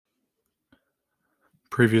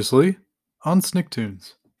Previously on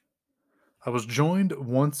Snicktoons. I was joined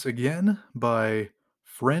once again by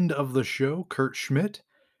friend of the show, Kurt Schmidt,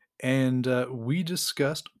 and we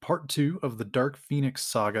discussed part 2 of the Dark Phoenix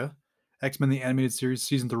saga, X-Men the Animated Series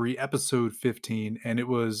Season 3, Episode 15, and it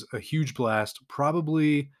was a huge blast.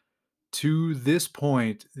 Probably, to this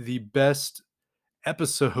point, the best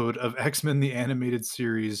episode of X-Men the Animated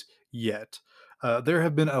Series yet. There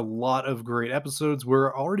have been a lot of great episodes.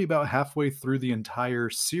 We're already about halfway through the entire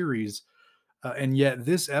series, and yet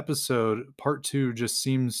this episode, part 2, just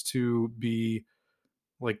seems to be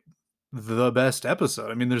like the best episode.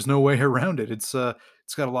 I mean, there's no way around it. It's got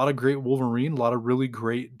a lot of great Wolverine, a lot of really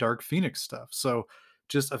great Dark Phoenix stuff. So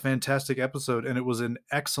just a fantastic episode, and it was an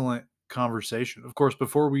excellent conversation. Of course,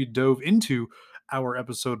 before we dove into our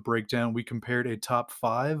episode breakdown, we compared a top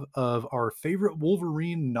 5 of our favorite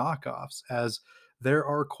Wolverine knockoffs, as there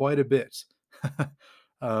are quite a bit.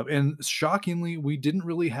 And shockingly, we didn't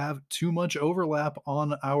really have too much overlap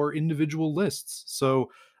on our individual lists.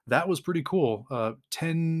 So that was pretty cool.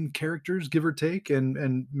 10 characters, give or take,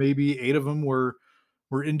 and maybe 8 of them were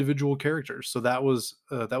individual characters. So that was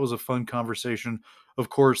a fun conversation. Of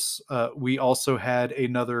course, we also had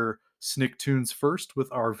another Snicktoons first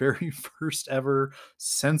with our very first ever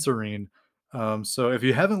censoring. So if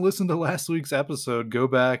you haven't listened to last week's episode, go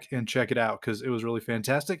back and check it out because it was really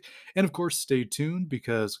fantastic. And of course, stay tuned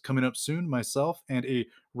because coming up soon, myself and a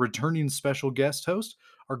returning special guest host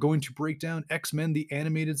are going to break down X-Men the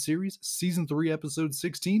Animated Series, Season 3, Episode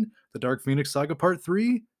 16, The Dark Phoenix Saga Part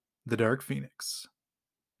 3, The Dark Phoenix.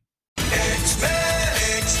 X-Men,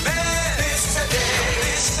 X-Men, it's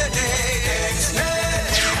the day, X-Men,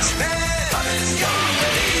 X-Men, let's go.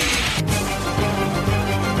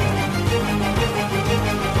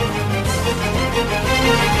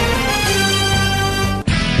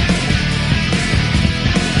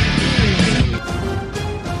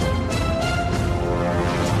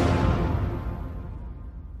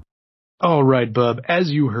 All right, Bub,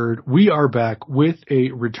 as you heard, we are back with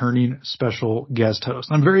a returning special guest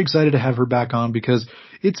host. I'm very excited to have her back on because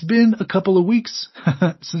it's been a couple of weeks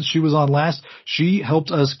since she was on last. She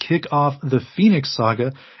helped us kick off the Phoenix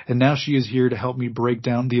Saga, and now she is here to help me break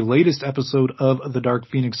down the latest episode of the Dark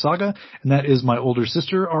Phoenix Saga, and that is my older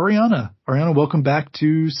sister, Ariana. Ariana, welcome back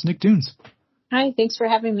to Snicktoons. Hi, thanks for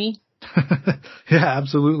having me. Yeah,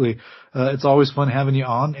 absolutely. It's always fun having you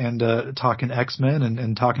on and talking X-Men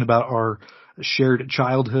and talking about our shared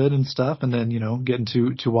childhood and stuff, and then, getting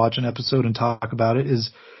to watch an episode and talk about it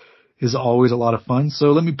is always a lot of fun. So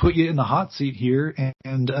let me put you in the hot seat here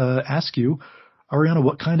and ask you, Ariana,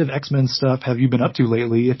 what kind of X-Men stuff have you been up to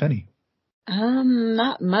lately, if any?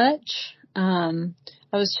 Not much. I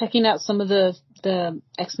was checking out some of the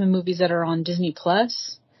X-Men movies that are on Disney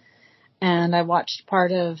Plus. And I watched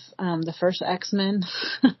part of the first X-Men.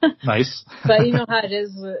 Nice. But you know how it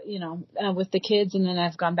is, with the kids, and then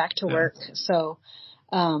I've gone back to work. So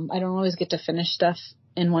I don't always get to finish stuff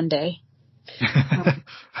in one day.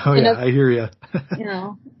 Oh, yeah, I hear you.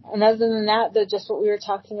 And other than that, just what we were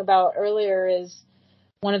talking about earlier is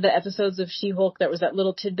one of the episodes of She-Hulk, that was that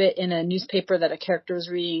little tidbit in a newspaper that a character was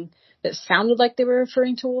reading that sounded like they were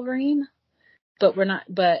referring to Wolverine. But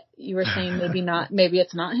you were saying maybe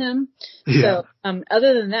it's not him. Yeah. So,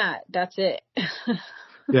 other than that, that's it.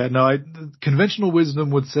 Yeah, no, conventional wisdom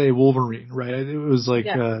would say Wolverine, right? It was like,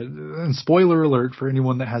 and spoiler alert for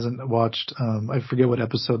anyone that hasn't watched, I forget what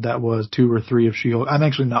episode that was, 2 or 3 of She-Hulk. I'm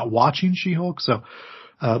actually not watching She-Hulk, so,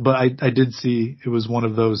 but I did see it was one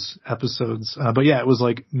of those episodes. But yeah, it was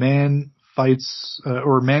like man fights,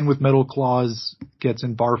 or man with metal claws gets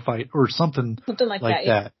in bar fight or something like that.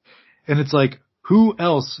 Yeah. And it's like, who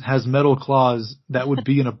else has metal claws that would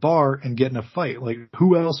be in a bar and get in a fight? Like,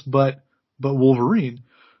 who else but Wolverine?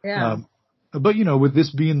 Yeah. But with this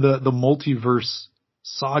being the multiverse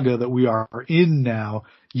saga that we are in now,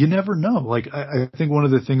 you never know. Like, I think one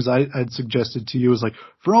of the things I'd suggested to you is, like,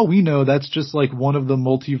 for all we know, that's just like one of the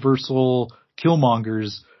multiversal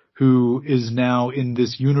Killmongers who is now in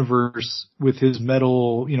this universe with his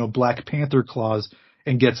metal, Black Panther claws,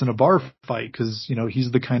 and gets in a bar fight because, he's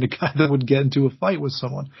the kind of guy that would get into a fight with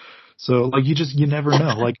someone. So, like, you never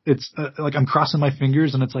know. Like, it's like I'm crossing my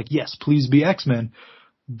fingers and it's like, yes, please be X-Men.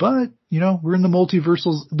 But, we're in the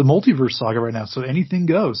multiverse saga right now. So anything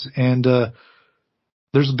goes. And,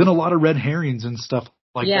 there's been a lot of red herrings and stuff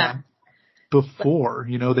like that before.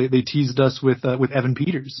 They teased us with Evan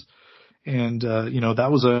Peters. And, that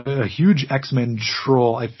was a huge X-Men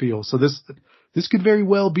troll, I feel. So this could very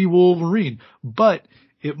well be Wolverine, but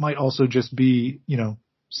it might also just be,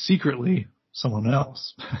 secretly someone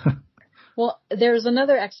else. Well, there's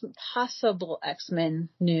another possible X-Men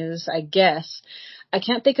news, I guess. I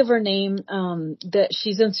can't think of her name. That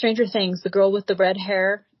she's in Stranger Things, the girl with the red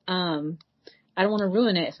hair. I don't want to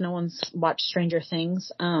ruin it if no one's watched Stranger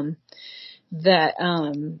Things. That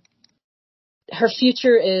her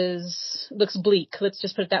future looks bleak. Let's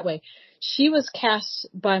just put it that way. She was cast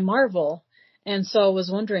by Marvel, and so I was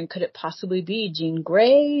wondering, could it possibly be Jean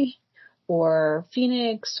Grey or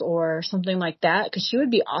Phoenix or something like that? Because she would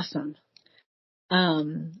be awesome.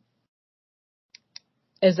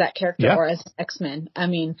 As that character or as X-Men. I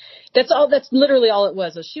mean, that's literally all it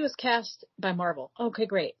was. So she was cast by Marvel. Okay,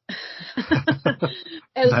 great.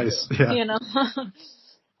 Nice. Yeah. You know,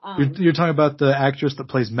 you're talking about the actress that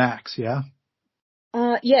plays Max, yeah?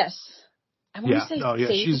 Yes. I want to say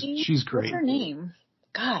Sadie. She's great. What's her name?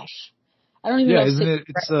 Gosh. I don't even know. Yeah, isn't it?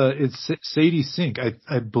 It's Sadie Sink,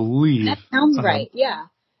 I believe. That sounds right. Yeah.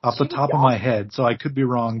 Off the top of my head, so I could be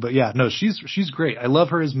wrong, but yeah, no, she's great. I love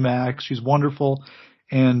her as Max. She's wonderful,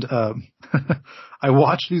 and I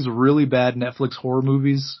watch these really bad Netflix horror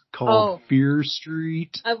movies called Fear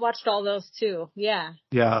Street. I've watched all those too. Yeah.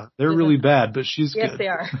 Yeah, they're really bad, but she's good. Yes, they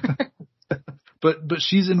are. but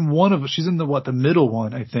she's in the middle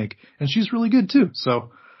one, I think, and she's really good too.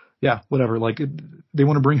 So yeah, whatever. Like they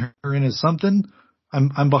want to bring her in as something.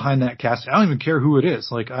 I'm behind that cast. I don't even care who it is.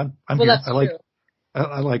 Like I'm here. That's true.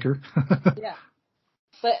 I like her. Yeah.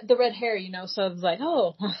 But the red hair, so it's like,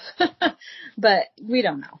 oh. But we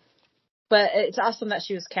don't know. But it's awesome that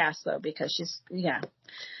she was cast, though, because she's, I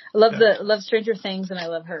love Stranger Things, and I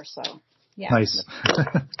love her, so, yeah. Nice.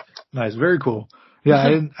 Nice. Very cool. Yeah,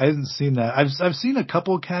 I hadn't seen that. I've seen a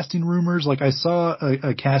couple of casting rumors. Like, I saw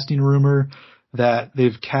a casting rumor that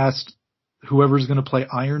they've cast whoever's going to play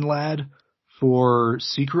Iron Lad for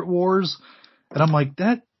Secret Wars. And I'm like,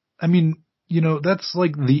 that's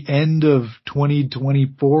like the end of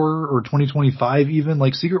 2024 or 2025 even.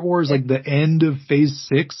 Like Secret Wars, like the end of phase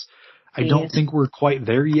 6. I don't think we're quite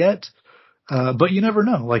there yet. But you never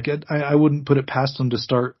know. Like I wouldn't put it past them to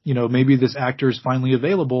start, maybe this actor is finally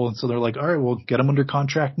available. And so they're like, all right, we'll get him under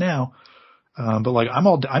contract now. But like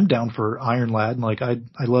I'm down for Iron Lad. And like I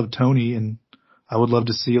love Tony, and I would love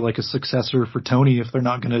to see like a successor for Tony if they're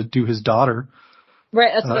not going to do his daughter.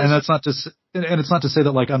 Right. And it's not to say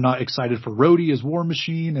that like I'm not excited for Rhodey as War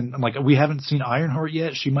Machine, and like we haven't seen Ironheart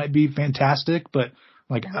yet. She might be fantastic, but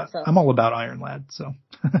like I'm all about Iron Lad. So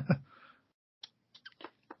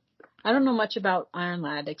I don't know much about Iron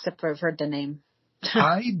Lad except for I've heard the name.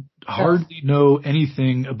 I hardly know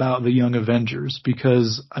anything about the Young Avengers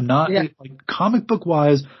because I'm not like comic book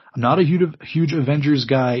wise. I'm not a huge Avengers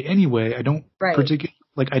guy anyway. I don't particularly.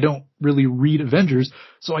 Like, I don't really read Avengers,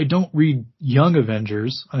 so I don't read Young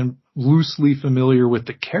Avengers. I'm loosely familiar with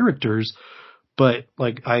the characters, but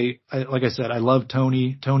like I said, I love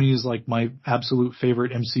Tony. Tony is like my absolute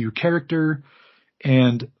favorite MCU character,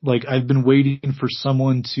 and like I've been waiting for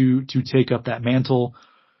someone to take up that mantle.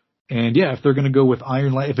 And yeah, if they're going to go with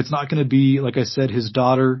Iron Lad, if it's not going to be, like I said, his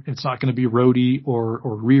daughter, it's not going to be Rhodey or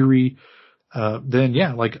Riri, then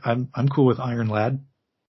yeah, like I'm cool with Iron Lad.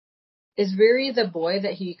 Is Riri the boy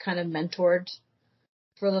that he kind of mentored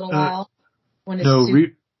for a little while?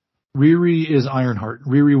 Riri is Ironheart.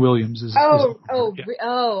 Riri Williams is. Okay.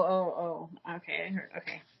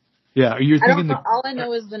 Yeah, you're thinking all I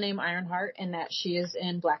know is the name Ironheart and that she is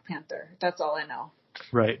in Black Panther. That's all I know.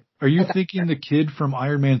 Right. Are you thinking the kid from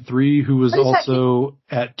Iron Man 3 who was also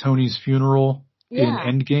at Tony's funeral in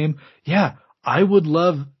Endgame? Yeah, I would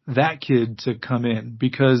love that kid to come in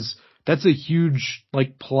because that's a huge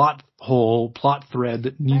like plot thread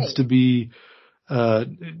that needs to be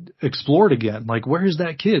explored again. Like, where is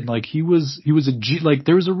that kid? Like, he was like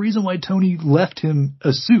there was a reason why Tony left him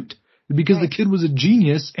a suit because the kid was a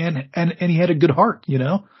genius and he had a good heart,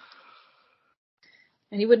 And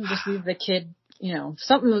he wouldn't just leave the kid.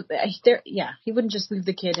 Something there. Yeah, he wouldn't just leave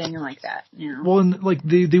the kid hanging like that. Well, and like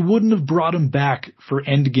they wouldn't have brought him back for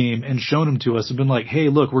Endgame and shown him to us and been like, hey,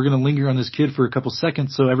 look, we're gonna linger on this kid for a couple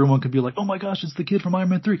seconds so everyone could be like, oh my gosh, it's the kid from Iron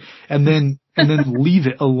Man 3, and then leave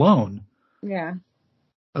it alone. Yeah.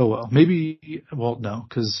 Oh well, maybe. Well, no,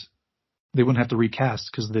 because they wouldn't have to recast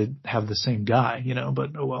because they'd have the same guy,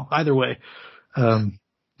 But oh well. Either way,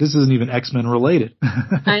 this isn't even X-Men related.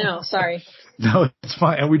 I know. Sorry. No, it's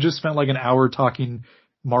fine. And we just spent like an hour talking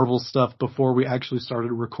Marvel stuff before we actually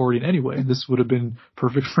started recording anyway. This would have been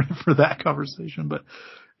perfect for that conversation. But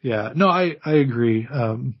yeah, no, I agree.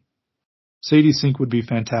 Sadie Sink would be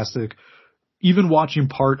fantastic. Even watching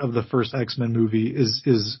part of the first X-Men movie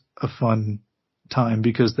is a fun time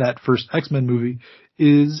because that first X-Men movie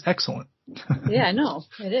is excellent. Yeah, I know.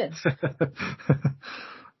 It is.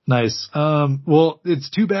 Nice. Well, it's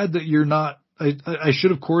too bad that you're not. I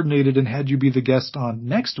should have coordinated and had you be the guest on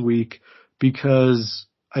next week because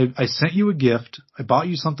I sent you a gift. I bought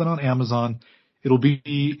you something on Amazon.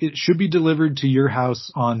 It should be delivered to your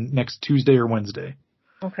house on next Tuesday or Wednesday.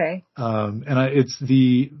 Okay. It's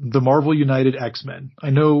the Marvel United X-Men.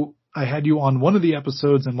 I know I had you on one of the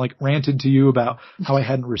episodes and like ranted to you about how I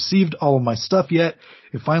hadn't received all of my stuff yet.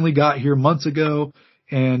 It finally got here months ago,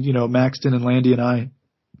 and Maxton and Landy and I,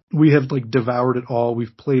 we have like devoured it all.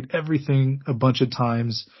 We've played everything a bunch of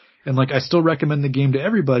times, and like I still recommend the game to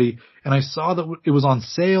everybody. And I saw that it was on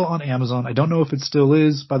sale on Amazon. I don't know if it still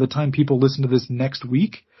is. By the time people listen to this next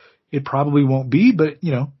week, it probably won't be, but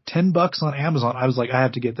 $10 on Amazon. I was like, I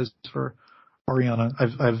have to get this for Ariana.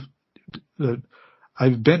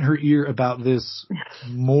 I've bent her ear about this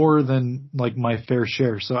more than like my fair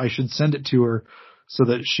share, so I should send it to her so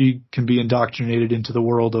that she can be indoctrinated into the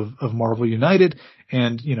world of Marvel United.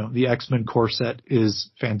 And the X-Men core set is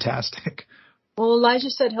fantastic. Well, Elijah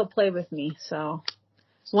said he'll play with me, so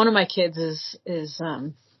one of my kids is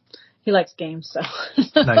he likes games, so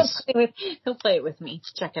Nice. he'll play it with me.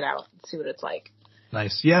 Check it out, see what it's like.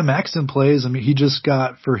 Nice. Yeah, Maxton plays. I mean, he just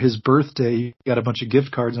got, for his birthday, he got a bunch of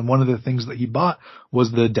gift cards, and one of the things that he bought was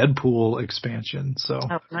the Deadpool expansion. So,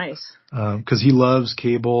 nice. 'Cause he loves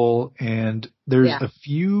Cable, and there's a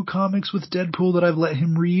few comics with Deadpool that I've let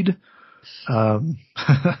him read.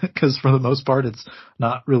 'Cause for the most part, it's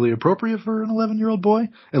not really appropriate for an 11-year-old boy,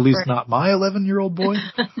 at least not my 11-year-old boy.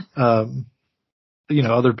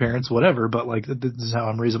 Other parents, whatever, but like this is how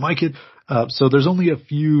I'm raising my kid. So there's only a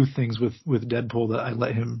few things with Deadpool that I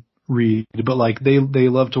let him read, but like they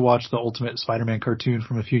love to watch the Ultimate Spider-Man cartoon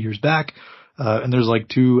from a few years back. And there's like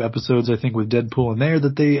 2 episodes, I think, with Deadpool in there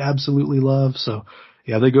that they absolutely love. So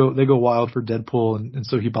yeah, they go wild for Deadpool. And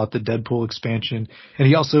so he bought the Deadpool expansion, and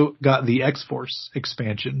he also got the X-Force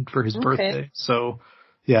expansion for his birthday. So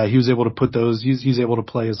yeah, he was able to put those. He's able to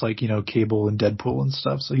play as like Cable and Deadpool and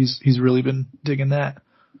stuff. So he's really been digging that.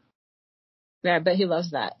 Yeah, I bet he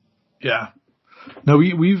loves that. Yeah. No,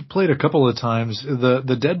 we've played a couple of times.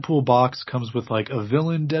 The Deadpool box comes with like a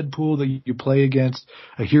villain Deadpool that you play against,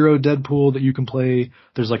 a hero Deadpool that you can play.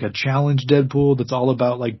 There's like a challenge Deadpool that's all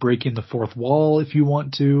about like breaking the fourth wall if you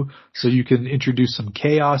want to, so you can introduce some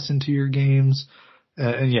chaos into your games.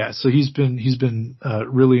 And yeah, so he's been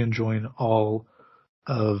really enjoying all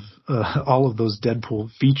of those Deadpool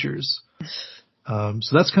features. So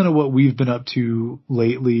that's kind of what we've been up to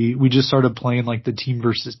lately. We just started playing like the team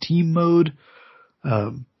versus team mode.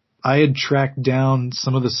 I had tracked down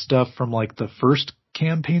some of the stuff from like the first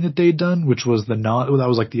campaign that they'd done, which was that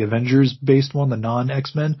was like the Avengers based one, the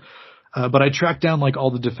non-X-Men. But I tracked down like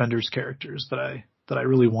all the Defenders characters that I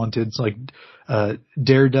really wanted. It's like,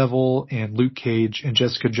 Daredevil and Luke Cage and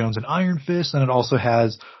Jessica Jones and Iron Fist. And it also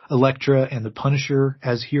has Elektra and the Punisher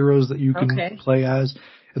as heroes that you can play as.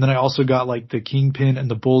 And then I also got like the Kingpin and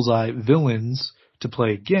the Bullseye villains to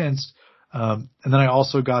play against. And then I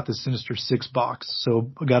also got the Sinister Six box.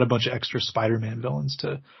 So I got a bunch of extra Spider-Man villains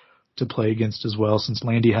to play against as well, since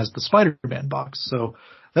Landy has the Spider-Man box. So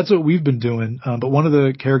that's what we've been doing. But one of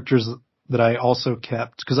the characters that I also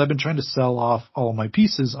kept, because I've been trying to sell off all of my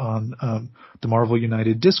pieces on the Marvel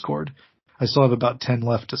United Discord. I still have about 10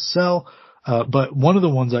 left to sell. But one of the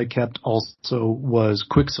ones I kept also was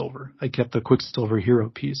Quicksilver. I kept the Quicksilver hero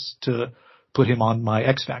piece to put him on my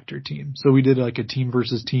X Factor team. So we did like a team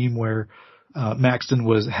versus team where Maxton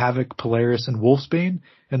was Havoc, Polaris, and Wolfsbane,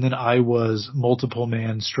 and then I was Multiple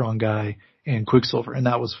Man, Strong Guy, and Quicksilver, and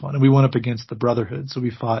that was fun. And we went up against the Brotherhood, so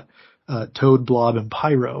we fought Toad, Blob, and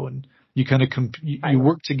Pyro, and you kind of you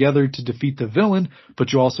work together to defeat the villain,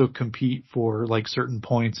 but you also compete for like certain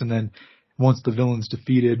points, and then once the villain's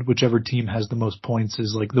defeated, whichever team has the most points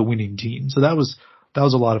is like the winning team. So that was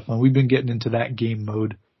a lot of fun. We've been getting into that game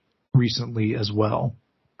mode recently as well.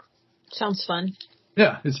 Sounds fun.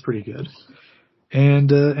 Yeah, it's pretty good. And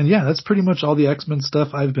yeah, that's pretty much all the X-Men stuff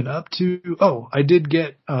I've been up to. Oh, I did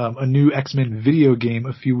get a new X-Men video game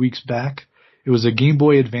a few weeks back. It was a Game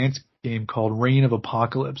Boy Advance game called Reign of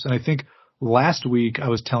Apocalypse. And I think last week I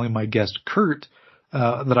was telling my guest Kurt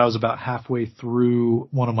that I was about halfway through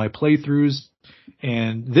one of my playthroughs.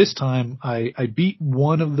 And this time I beat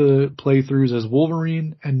one of the playthroughs as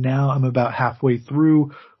Wolverine, and now I'm about halfway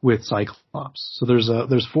through with Cyclops. So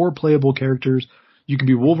there's 4 playable characters. You can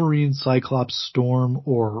be Wolverine, Cyclops, Storm,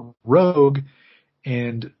 or Rogue.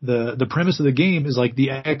 And the premise of the game is like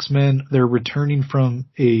the X-Men, they're returning from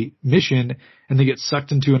a mission and they get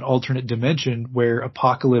sucked into an alternate dimension where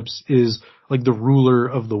Apocalypse is like the ruler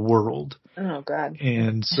of the world. Oh God.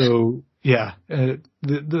 And so Yeah,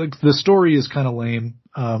 the story is kind of lame,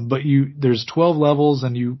 but there's 12 levels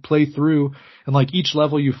and you play through, and like each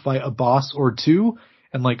level you fight a boss or two,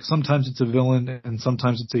 and like sometimes it's a villain and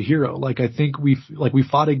sometimes it's a hero. Like I think we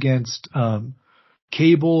fought against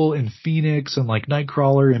Cable and Phoenix and like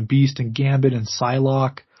Nightcrawler and Beast and Gambit and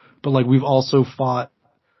Psylocke, but like we've also fought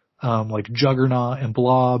like Juggernaut and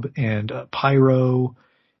Blob and Pyro.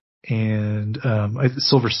 And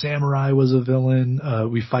Silver Samurai was a villain.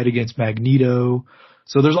 We fight against Magneto.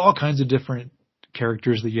 So there's all kinds of different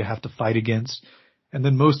characters that you have to fight against. And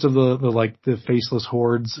then most of the faceless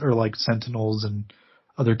hordes are like Sentinels and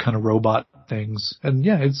other kind of robot things. And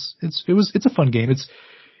yeah, it's a fun game.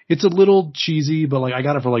 It's a little cheesy, but like I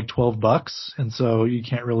got it for like $12, and so you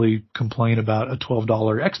can't really complain about a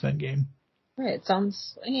 $12 X-Men game. Right. It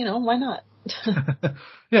sounds, why not?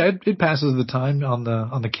 Yeah, it passes the time on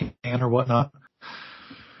the can or whatnot.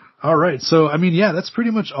 All right, so I mean, yeah, that's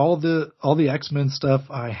pretty much all the X-Men stuff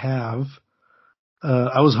I have.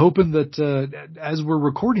 I was hoping that as we're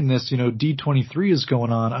recording this, D23 is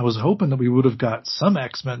going on. I was hoping that we would have got some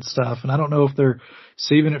X-Men stuff, and I don't know if they're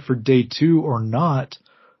saving it for day 2 or not.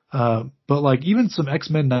 But like even some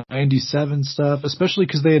X-Men 97 stuff, especially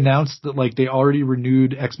because they announced that like they already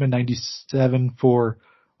renewed X-Men 97 for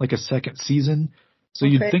like a second season. So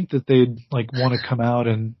Okay. you'd think that they'd like want to come out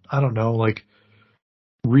and, I don't know, like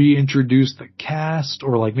reintroduce the cast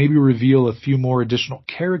or like maybe reveal a few more additional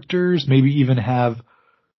characters, maybe even have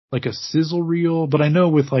like a sizzle reel. But I know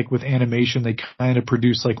with animation, they kind of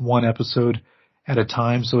produce like one episode at a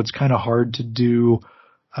time. So it's kind of hard to do,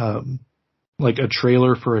 like a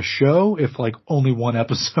trailer for a show if like only one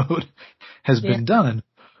episode has been done.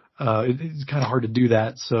 It's kind of hard to do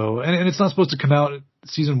that. So, and it's not supposed to come out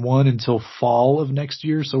season 1 until fall of next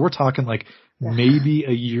year. So we're talking like maybe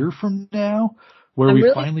a year from now where I'm we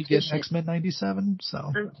really finally get impatient. X-Men 97. So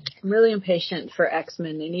I'm really impatient for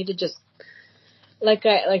X-Men. They need to just, like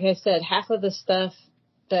I said, half of the stuff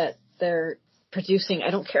that they're producing,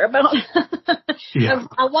 I don't care about. yeah,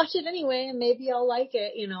 I'll watch it anyway, and maybe I'll like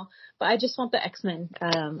it, But I just want the X-Men.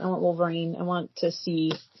 I want Wolverine. I want to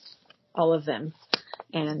see all of them.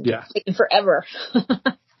 And it's taking forever.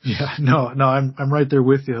 yeah, no, I'm right there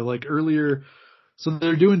with you. Like earlier, so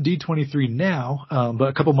they're doing D23 now, but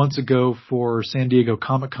a couple months ago for San Diego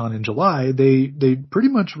Comic-Con in July, they pretty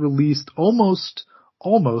much released almost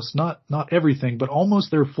not everything, but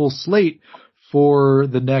almost their full slate for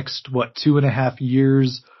the next 2.5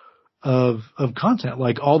 years of content,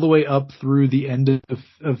 like all the way up through the end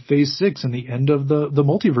of phase 6 and the end of the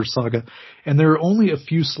multiverse saga. And there are only a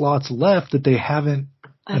few slots left that they haven't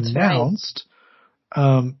announced.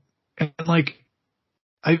 Right. And like,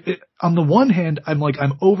 on the one hand,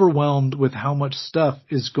 I'm overwhelmed with how much stuff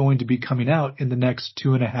is going to be coming out in the next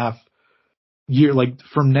 2.5 years. Like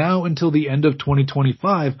from now until the end of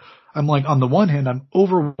 2025, I'm like, on the one hand, I'm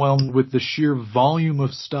overwhelmed with the sheer volume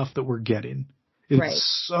of stuff that we're getting.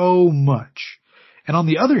 It's so much. And on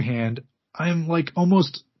the other hand, I'm like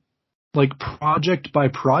almost like project by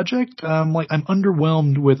project. I'm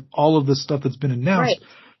underwhelmed with all of the stuff that's been announced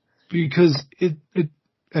because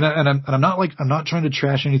I'm not trying to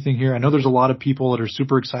trash anything here. I know there's a lot of people that are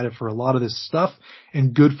super excited for a lot of this stuff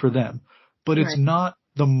and good for them, but it's not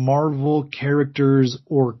the Marvel characters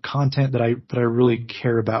or content that I really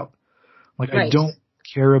care about. Like I don't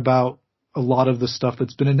care about a lot of the stuff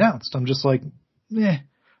that's been announced. I'm just like,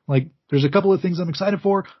 like there's a couple of things I'm excited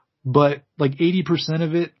for, but like 80%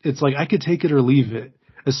 of it, it's like I could take it or leave it,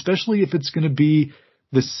 especially if it's going to be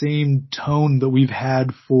the same tone that we've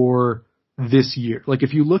had for this year. Like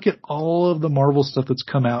if you look at all of the Marvel stuff that's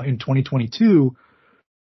come out in 2022,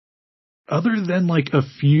 other than like a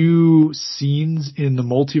few scenes in the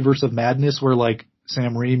Multiverse of Madness where like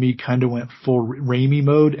Sam Raimi kind of went full Raimi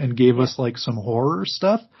mode and gave us like some horror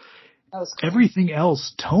stuff, everything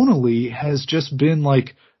else tonally has just been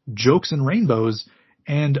like jokes and rainbows,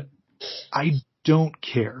 and I don't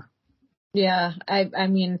care. Yeah, I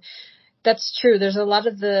mean, that's true. There's a lot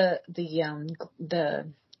of the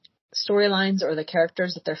storylines or the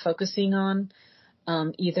characters that they're focusing on.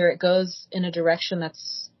 Either it goes in a direction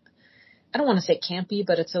that's, I don't want to say campy,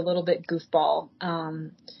 but it's a little bit goofball.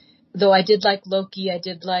 Though I did like Loki, I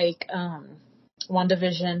did like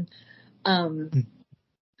WandaVision,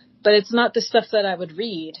 but it's not the stuff that I would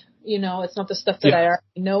read. It's not the stuff that I already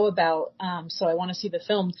know about. So I want to see the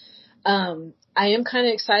film. I am kind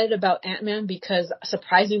of excited about Ant-Man because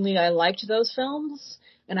surprisingly I liked those films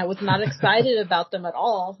and I was not excited about them at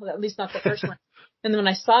all, at least not the first one. And then when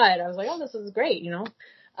I saw it, I was like, oh, this is great,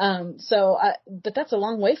 but that's a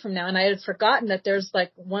long way from now. And I had forgotten that there's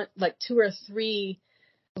like 2 or 3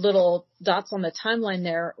 little dots on the timeline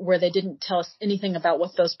there where they didn't tell us anything about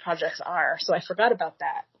what those projects are. So I forgot about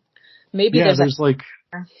that. Maybe Yeah, there's there's like,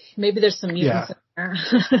 maybe there's some mutants in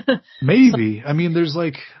there. maybe. I mean, there's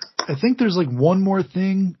like, I think there's like one more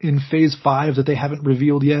thing in phase 5 that they haven't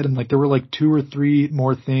revealed yet. And like there were like 2 or 3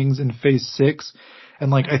 more things in phase 6.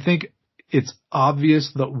 And like, I think it's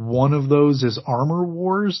obvious that one of those is Armor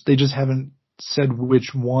Wars. They just haven't said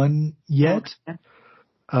which one yet.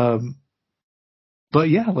 Okay. But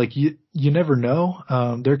yeah, like you never know.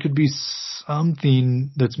 There could be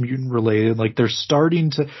something that's mutant related. Like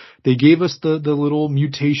they gave us the little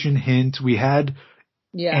mutation hint. We had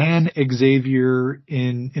Anne Xavier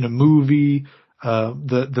in a movie.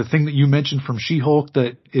 The thing that you mentioned from She-Hulk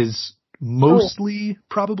that is mostly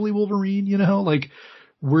probably Wolverine, you know, like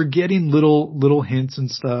we're getting little hints and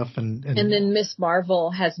stuff. And then Miss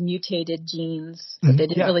Marvel has mutated genes, but they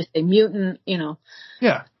didn't really say mutant, you know.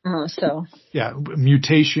 Yeah. So. Yeah.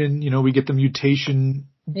 Mutation, you know, we get the mutation,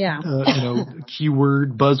 you know,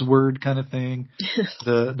 keyword, buzzword kind of thing.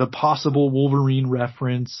 The possible Wolverine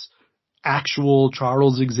reference, actual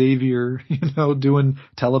Charles Xavier, you know, doing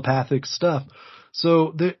telepathic stuff.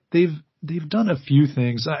 So they've done a few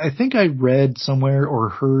things. I think I read somewhere or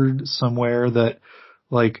heard somewhere that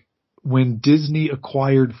like when Disney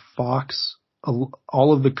acquired Fox,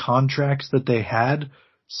 all of the contracts that they had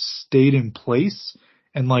stayed in place,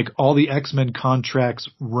 and like all the X-Men contracts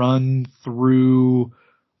run through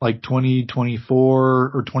like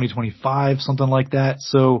 2024 or 2025, something like that.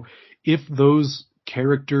 So if those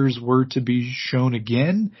characters were to be shown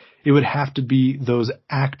again, it would have to be those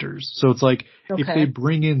actors. So it's like if they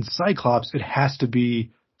bring in Cyclops, it has to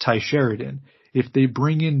be Ty Sheridan. If they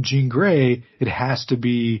bring in Jean Grey, it has to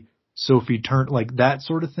be Sophie Turner, like that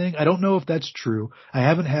sort of thing. I don't know if that's true. I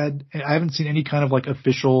haven't seen any kind of like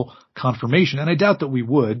official confirmation, and I doubt that we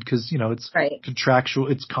would, because, you know, it's contractual,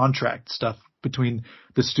 it's contract stuff between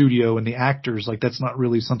the studio and the actors. Like that's not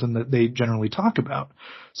really something that they generally talk about.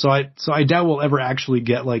 So I doubt we'll ever actually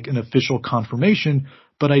get like an official confirmation,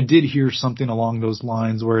 but I did hear something along those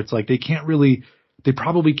lines where it's like they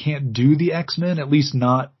probably can't do the X-Men, at least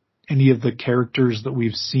not any of the characters that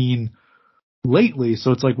we've seen lately.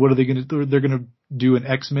 So it's like, what are they going to do? They're going to do an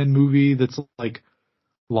X-Men movie that's like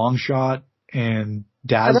Longshot and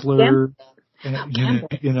Dazzler, and,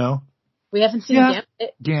 you know. We haven't seen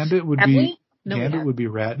Gambit. Gambit would be Gambit would be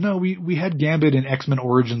rad. No, we had Gambit in X-Men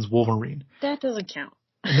Origins Wolverine. That doesn't count.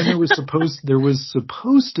 And then there was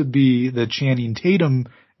supposed to be the Channing Tatum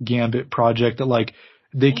Gambit project that like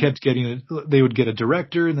they kept getting they would get a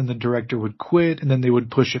director, and then the director would quit, and then they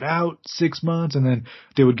would push it out 6 months, and then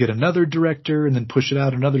they would get another director and then push it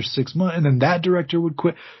out another 6 months, and then that director would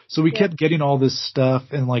quit. So we kept getting all this stuff,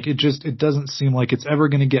 and like it doesn't seem like it's ever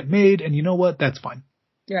going to get made. And you know what? That's fine.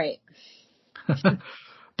 Right.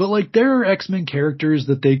 But like there are X-Men characters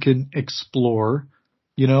that they can explore,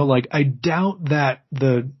 you know, like I doubt that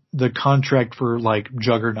the contract for like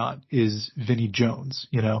Juggernaut is Vinnie Jones,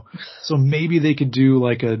 you know, so maybe they could do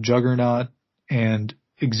like a Juggernaut and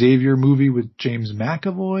Xavier movie with James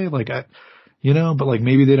McAvoy, like but like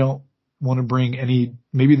maybe they don't want to bring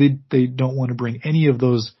they don't want to bring any of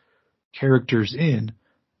those characters in.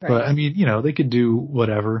 Right. But I mean, you know, they could do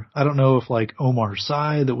whatever. I don't know if like Omar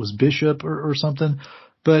Sy that was Bishop or something,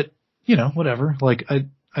 but you know, whatever. Like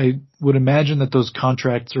I would imagine that those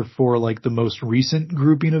contracts are for like the most recent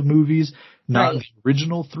grouping of movies, not the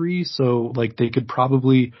original 3. So like they could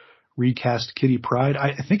probably recast Kitty Pryde.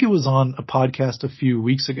 I think it was on a podcast a few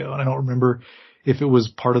weeks ago, and I don't remember if it was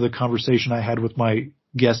part of the conversation I had with my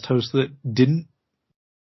guest host that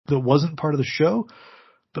wasn't part of the show.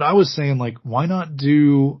 But I was saying, like, why not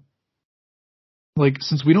do, like,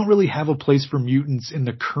 since we don't really have a place for mutants in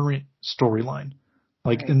the current storyline,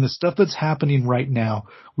 like in the stuff that's happening right now,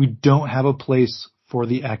 we don't have a place for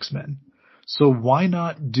the X-Men. So why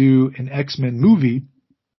not do an X-Men movie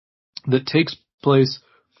that takes place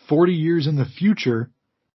 40 years in the future,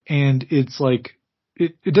 and it's like,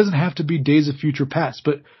 it doesn't have to be Days of Future Past,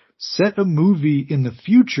 but set a movie in the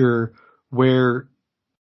future where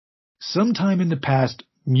sometime in the past,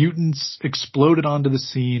 mutants exploded onto the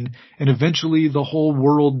scene, and eventually the whole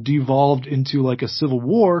world devolved into like a civil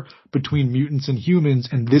war between mutants and humans,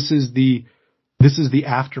 and this is the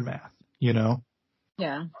aftermath, you know?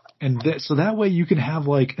 Yeah. And so that way you can have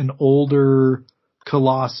like an older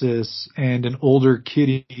Colossus and an older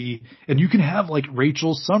Kitty, and you can have like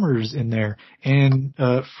Rachel Summers in there and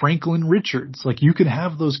Franklin Richards. Like you can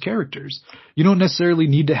have those characters. You don't necessarily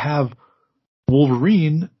need to have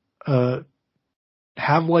Wolverine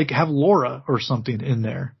have Laura or something in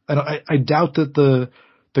there. I doubt that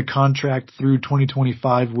the contract through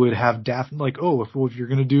 2025 would have Daphne, like, oh, if you're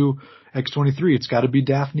going to do X-23, it's got to be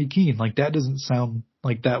Daphne Keene. Like, that doesn't sound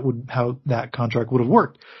like how that contract would have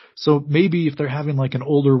worked. So maybe if they're having like an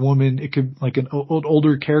older woman, it could like an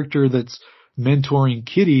older character that's mentoring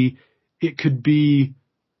Kitty, it could be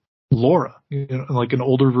Laura, like an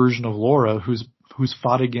older version of Laura who's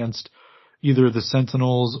fought against either the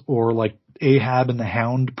Sentinels or like Ahab and the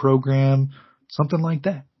Hound program, something like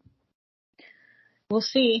that. We'll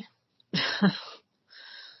see.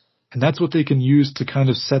 And that's what they can use to kind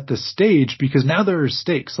of set the stage, because now there are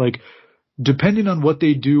stakes. Like, depending on what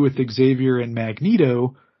they do with Xavier and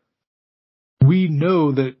Magneto, we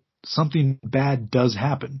know that something bad does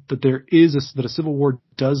happen, that that a civil war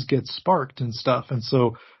does get sparked and stuff. And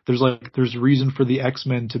so there's reason for the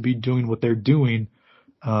X-Men to be doing what they're doing.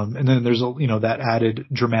 And then there's that added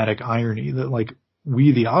dramatic irony that like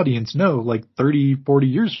we, the audience, know like 30, 40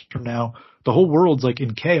 years from now, the whole world's like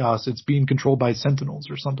in chaos. It's being controlled by Sentinels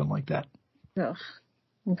or something like that. Oh,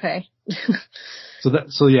 okay.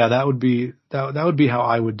 That would be how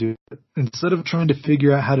I would do it. Instead of trying to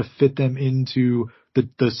figure out how to fit them into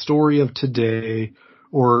the story of today,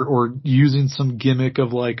 or using some gimmick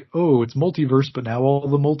of like, oh, it's multiverse, but now all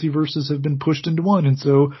the multiverses have been pushed into one, and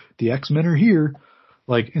so the X-Men are here.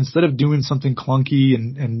 Like, instead of doing something clunky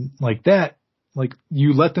and like that, like,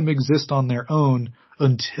 you let them exist on their own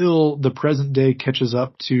until the present day catches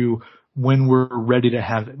up to when we're ready to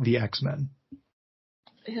have the X-Men.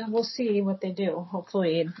 Yeah, we'll see what they do.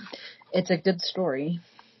 Hopefully it's a good story,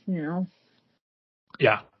 Yeah.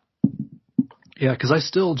 Yeah, because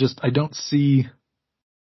I don't see,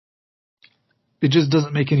 it just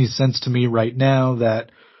doesn't make any sense to me right now that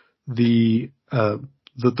the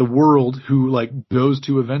world who like goes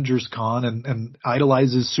to Avengers Con and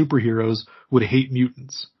idolizes superheroes would hate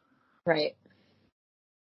mutants. Right.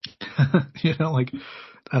 Like,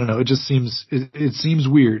 I don't know. It just seems, it seems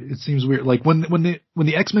weird. It seems weird. Like when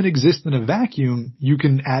the X-Men exist in a vacuum, you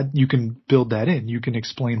can build that in. You can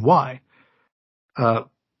explain why.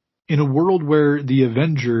 In a world where the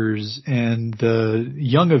Avengers and the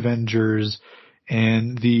Young Avengers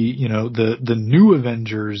and the new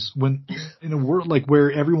Avengers, when in a world like where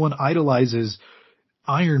everyone idolizes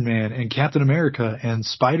Iron Man and Captain America and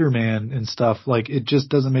Spider-Man and stuff, like, it just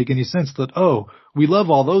doesn't make any sense that, oh, we love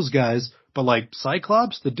all those guys, but like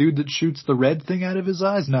Cyclops, the dude that shoots the red thing out of his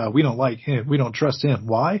eyes, no, we don't like him. We don't trust him.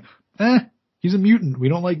 Why? He's a mutant. We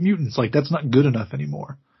don't like mutants. Like, that's not good enough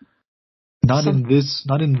anymore. Not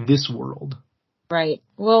in this world. Right.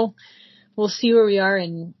 Well, we'll see where we are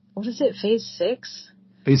in, what is it, phase 6?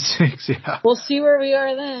 Phase 6, yeah. We'll see where we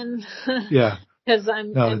are then. Yeah. Because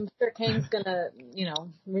I'm sure Kang's gonna,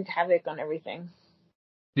 wreak havoc on everything.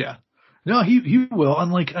 Yeah. No, he will.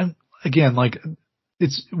 And like,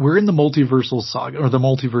 we're in the multiversal saga, or the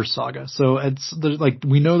multiverse saga. So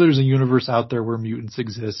we know there's a universe out there where mutants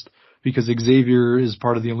exist because Xavier is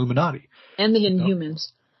part of the Illuminati. And the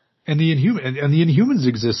Inhumans. And the Inhumans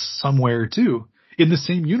exist somewhere too, in the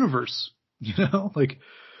same universe, like,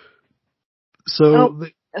 so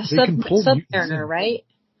they can pull Submariner, right?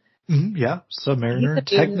 Mm-hmm, yeah. Submariner.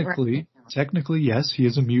 Technically, yes, he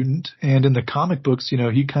is a mutant. And in the comic books, he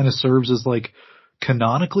kind of serves as like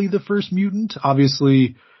canonically the first mutant.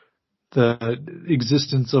 Obviously the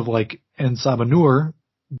existence of like En-Sabah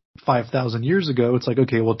 5,000 years ago, it's like,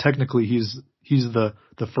 okay, well, technically he's the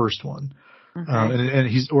first one. Okay. And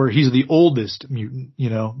he's the oldest mutant,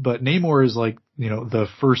 but Namor is like, the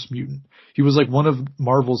first mutant. He was like one of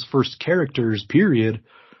Marvel's first characters, period.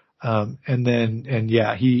 He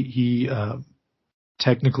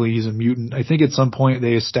technically he's a mutant. I think at some point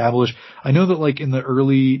they established, I know that like in the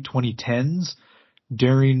early 2010s,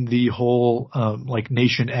 during the whole, like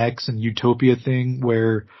Nation X and Utopia thing,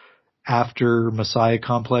 where after Messiah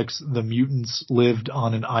Complex, the mutants lived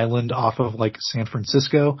on an island off of like San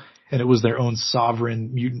Francisco, and it was their own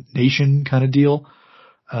sovereign mutant nation kind of deal.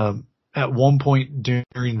 At one point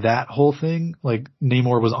during that whole thing, like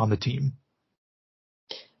Namor was on the team.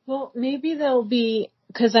 Well, maybe they'll be,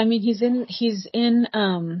 because he's in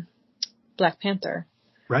Black Panther,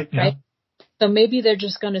 right? Yeah. Right. So maybe they're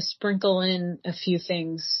just going to sprinkle in a few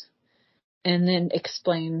things and then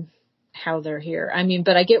explain how they're here.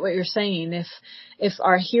 But I get what you're saying. If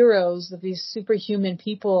our heroes, if these superhuman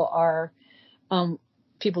people are,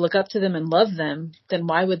 people look up to them and love them, then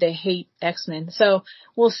why would they hate X-Men? So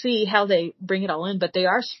we'll see how they bring it all in, but they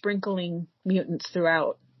are sprinkling mutants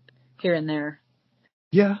throughout here and there.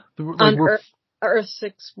 Yeah. On Earth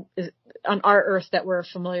 6, on our Earth that we're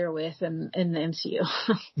familiar with in the MCU.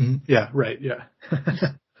 Yeah, right. Yeah.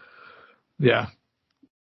 Yeah.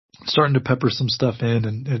 starting to pepper some stuff in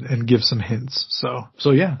and give some hints.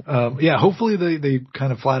 So yeah, hopefully they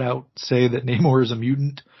kind of flat out say that Namor is a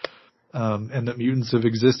mutant, and that mutants have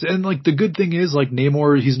existed. And like the good thing is, like,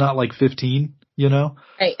 Namor, he's not like 15, you know?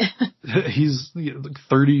 Right. He's like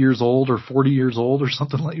 30 years old or 40 years old or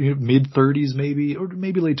something, like mid 30s maybe, or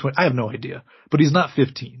maybe late 20s. I have no idea, but he's not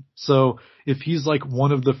 15. So if he's like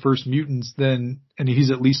one of the first mutants, then, and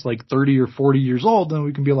he's at least like 30 or 40 years old, then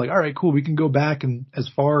we can be like, all right, cool. We can go back and as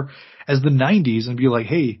far as the 90s and be like,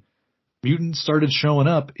 hey, mutants started showing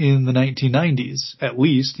up in the 1990s, at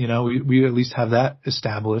least, you know, we at least have that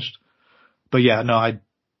established. But yeah, no, I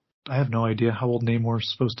have no idea how old Namor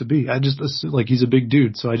is supposed to be. I just assume, like, he's a big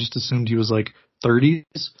dude, so I just assumed he was like 30s.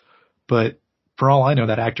 But for all I know,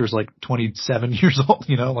 that actor's like 27 years old.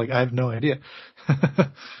 You know, like, I have no idea. And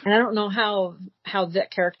I don't know how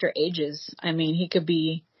that character ages. I mean, he could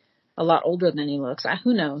be a lot older than he looks.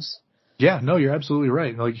 Who knows? Yeah, no, you're absolutely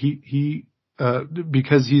right. Like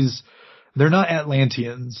because they're not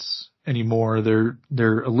Atlanteans anymore.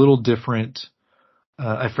 They're a little different.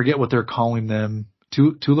 I forget what they're calling them.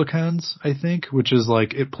 Tulacans, I think, which is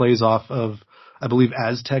like, it plays off of, I believe,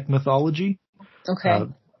 Aztec mythology. Okay.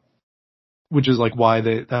 Which is like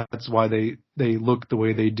that's why they look the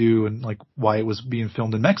way they do, and like why it was being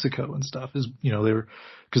filmed in Mexico and stuff is, you know,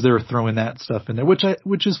 because they were throwing that stuff in there,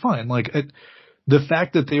 which is fine. Like, the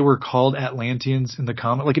fact that they were called Atlanteans in the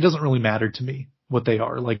comic, like, it doesn't really matter to me what they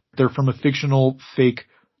are. Like, they're from a fictional fake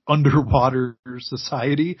underwater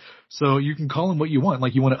society, so you can call them what you want.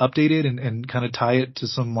 Like, you want to update it and kind of tie it to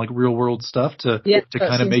some like real world stuff to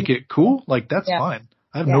kind of make it cool, like, that's fine.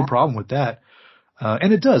 I have no problem with that.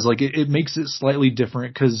 And it does, like, it makes it slightly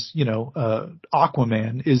different because, you know,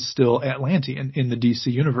 Aquaman is still Atlantean in the DC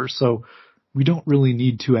universe, so we don't really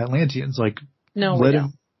need two Atlanteans. Like, no, let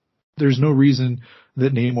him. There's no reason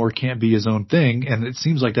that Namor can't be his own thing, and it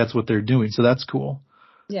seems like that's what they're doing, so that's cool.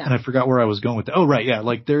 Yeah. And I forgot where I was going with that. Oh, right, yeah.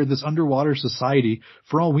 Like, they're this underwater society.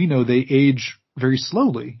 For all we know, they age very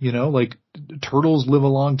slowly, you know? Like, turtles live a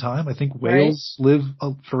long time. I think whales live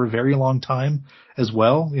for a very long time as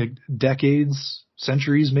well. Like, decades,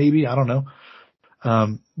 centuries maybe. I don't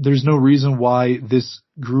know. There's no reason why this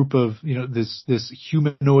group of, you know, this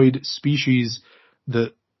humanoid species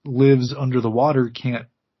that lives under the water can't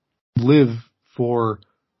live for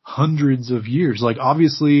hundreds of years. Like,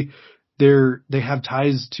 obviously, they have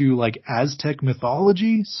ties to like Aztec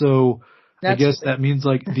mythology, so I guess that means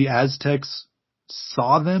like the Aztecs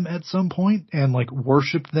saw them at some point and like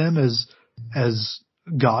worshipped them as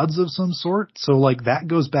gods of some sort. So like that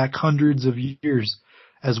goes back hundreds of years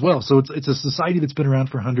as well. So it's a society that's been around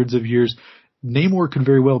for hundreds of years. Namor could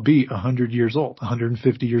very well be 100 years old,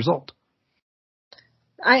 150 years old.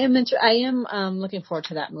 I am looking forward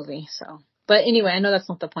to that movie. So, but anyway, I know that's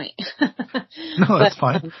not the point. No, that's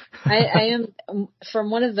fine. I am,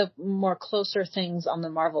 from one of the more closer things on the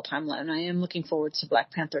Marvel timeline, I am looking forward to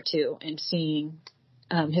Black Panther 2 and seeing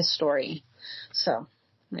his story. So,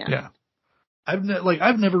 yeah. Yeah. I've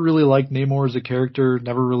never really liked Namor as a character,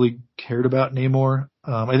 never really cared about Namor.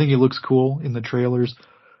 I think he looks cool in the trailers.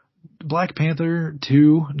 Black Panther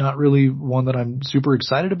 2, not really one that I'm super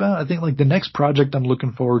excited about. I think like the next project I'm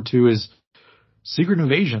looking forward to is Secret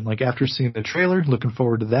Invasion. Like after seeing the trailer, looking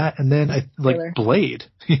forward to that. And then Blade,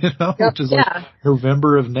 you know, which is like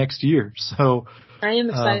November of next year. So I am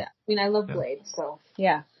excited. I mean, I love Blade, so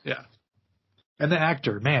yeah. Yeah. And the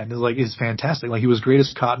actor, man, is fantastic. Like he was great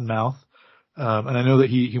as Cottonmouth. And I know that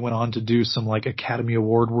he went on to do some like Academy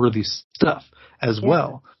Award worthy stuff as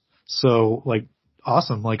well. So like,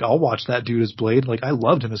 awesome. Like I'll watch that dude as Blade. Like I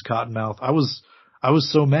loved him as Cottonmouth. I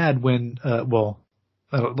was so mad when,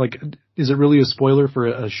 is it really a spoiler for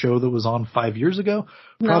a show that was on 5 years ago?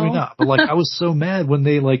 Probably not. But like, I was so mad when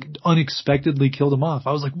they like unexpectedly killed him off.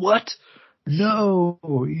 I was like, what? No,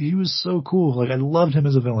 he was so cool. Like I loved him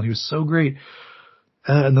as a villain. He was so great.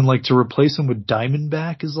 And then like to replace him with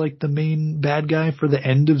Diamondback as like the main bad guy for the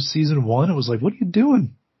end of season 1. It was like, what are you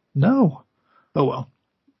doing? No. Oh well.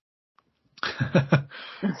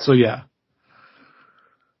 So yeah.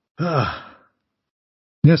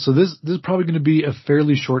 Yeah, so this is probably going to be a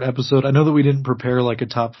fairly short episode. I know that we didn't prepare like a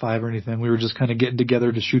top 5 or anything. We were just kind of getting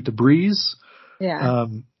together to shoot the breeze. Yeah.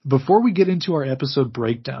 Before we get into our episode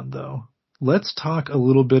breakdown though, let's talk a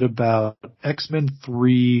little bit about X-Men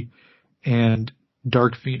 3 and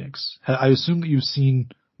Dark Phoenix. I assume that you've seen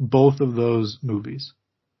both of those movies.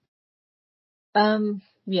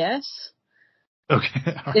 Yes. Okay.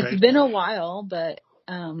 It's been a while, but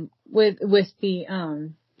with the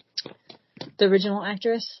original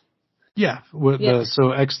actress. Yeah,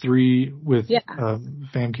 so X3 with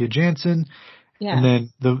Famke Janssen, and then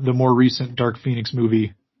the more recent Dark Phoenix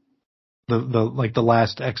movie the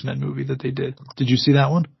last X-Men movie that they did. Did you see that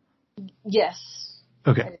one? Yes.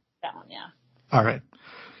 Okay. I did that one, yeah. All right.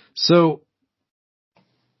 So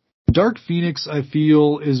Dark Phoenix, I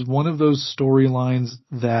feel, is one of those storylines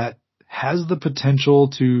that has the potential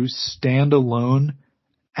to stand alone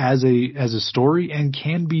as a story and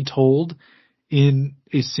can be told in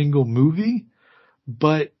a single movie,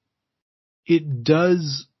 but it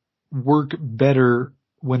does work better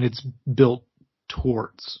when it's built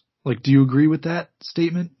towards. Like, do you agree with that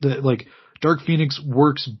statement? That like Dark Phoenix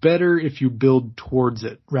works better if you build towards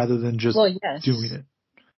it rather than just yes. doing it.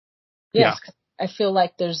 Yes, yeah. I feel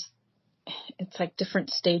like it's like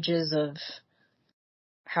different stages of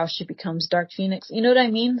how she becomes Dark Phoenix. You know what I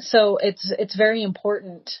mean? So it's very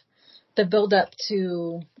important. The build up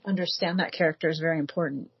to understand that character is very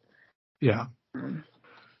important. Yeah.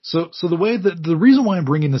 So the reason why I'm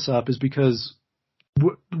bringing this up is because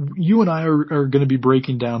you and I are going to be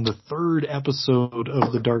breaking down the third episode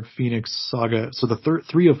of the Dark Phoenix saga. So the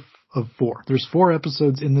three of four. There's 4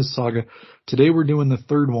 episodes in this saga. Today we're doing the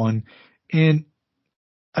third one, and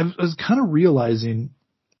I was kind of realizing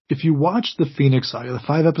if you watch the Phoenix saga, the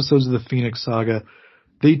 5 episodes of the Phoenix saga,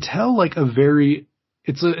 they tell like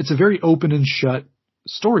it's a very open and shut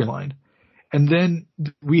storyline. And then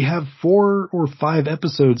we have 4 or 5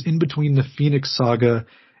 episodes in between the Phoenix saga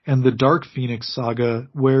and the Dark Phoenix saga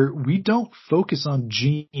where we don't focus on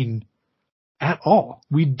Jean at all.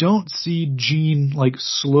 We don't see Jean like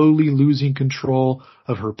slowly losing control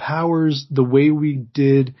of her powers the way we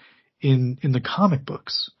did in the comic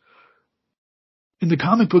books. In the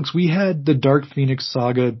comic books, we had the Dark Phoenix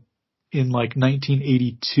saga in like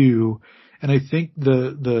 1982, and I think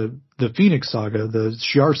the Phoenix saga, the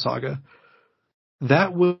Shi'ar saga,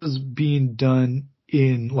 that was being done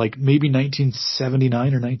in like maybe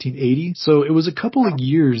 1979 or 1980. So it was a couple of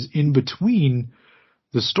years in between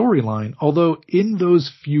the storyline. Although in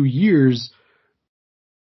those few years,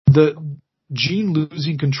 the Jean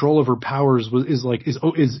losing control of her powers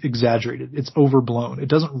is exaggerated. It's overblown. It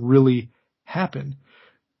doesn't really happen.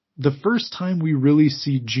 The first time we really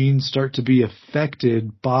see Jean start to be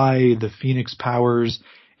affected by the Phoenix powers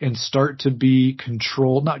and start to be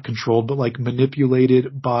not controlled, but like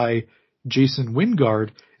manipulated by Jason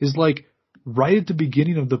Wyngarde is like right at the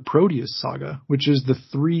beginning of the Proteus saga, which is the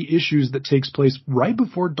 3 issues that takes place right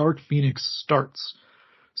before Dark Phoenix starts.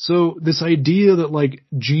 So this idea that like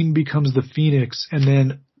Jean becomes the Phoenix and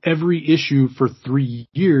then every issue for 3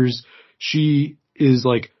 years, she is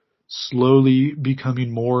like slowly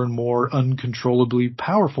becoming more and more uncontrollably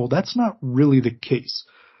powerful. That's not really the case.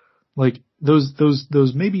 Like those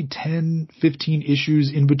maybe 10, 15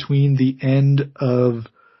 issues in between the end of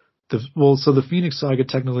so the Phoenix saga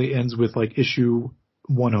technically ends with like issue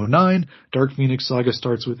 109. Dark Phoenix saga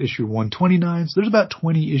starts with issue 129. So there's about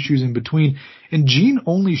 20 issues in between. And Jean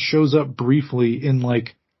only shows up briefly in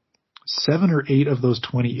like 7 or 8 of those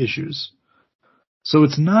 20 issues. So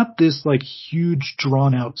it's not this like huge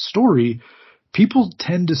drawn out story. People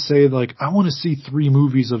tend to say like, I want to see 3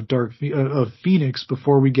 movies of of Phoenix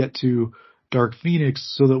before we get to Dark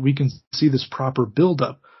Phoenix so that we can see this proper build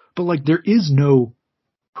up. But like there is no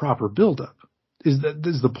proper build up. This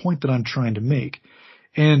is the point that I'm trying to make.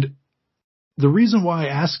 And the reason why I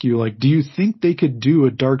ask you, like, do you think they could do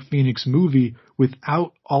a Dark Phoenix movie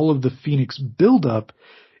without all of the Phoenix build up?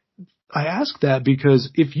 I ask that because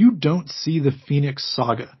if you don't see the Phoenix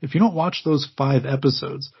saga, if you don't watch those 5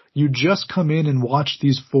 episodes, you just come in and watch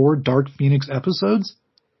these 4 Dark Phoenix episodes,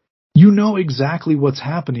 you know exactly what's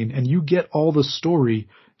happening and you get all the story.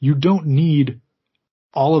 You don't need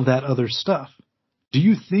all of that other stuff. Do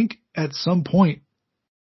you think at some point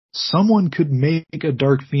someone could make a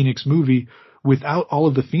Dark Phoenix movie without all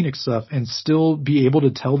of the Phoenix stuff and still be able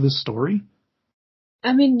to tell this story?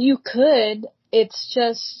 I mean, you could. It's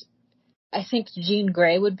just, I think Jean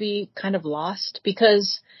Grey would be kind of lost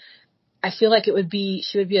because I feel like she would be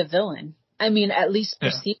a villain. I mean, at least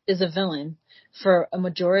perceived as a villain for a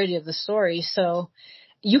majority of the story. So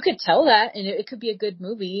you could tell that and it could be a good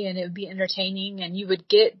movie and it would be entertaining and you would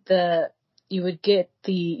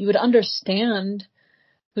understand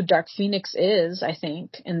who Dark Phoenix is, I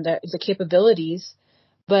think, and the capabilities,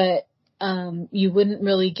 but you wouldn't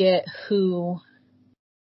really get who.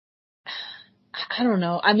 I don't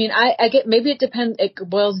know. I mean, I get, maybe it depends. It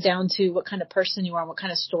boils down to what kind of person you are, and what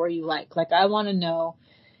kind of story you like. Like, I want to know,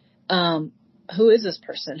 who is this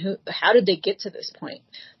person? How did they get to this point?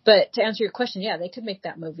 But to answer your question, yeah, they could make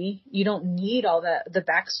that movie. You don't need all the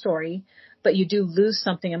backstory, but you do lose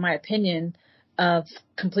something, in my opinion, of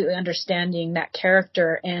completely understanding that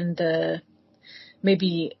character and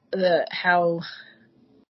how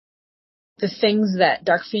the things that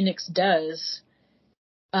Dark Phoenix does,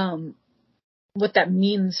 what that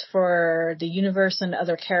means for the universe and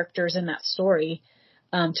other characters in that story.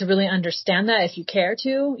 To really understand that, if you care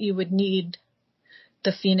to, you would need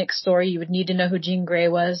the Phoenix story. You would need to know who Jean Grey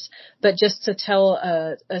was. But just to tell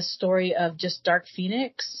a story of just Dark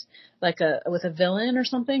Phoenix, like with a villain or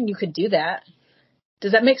something, you could do that.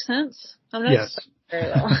 Does that make sense? I'm not Yes.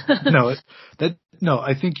 very well. No,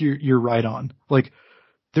 I think you're right on. Like,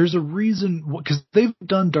 there's a reason, because they've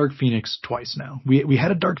done Dark Phoenix twice now. We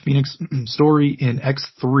had a Dark Phoenix story in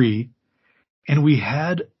X3, and we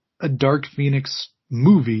had a Dark Phoenix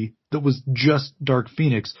movie that was just Dark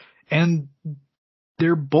Phoenix, and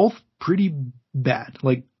they're both pretty bad.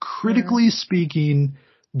 Like, critically speaking,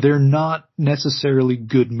 they're not necessarily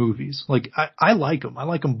good movies. Like, I like them. I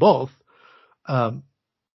like them both.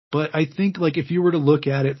 But I think, like, if you were to look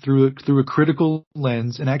at it through a critical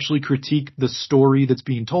lens and actually critique the story that's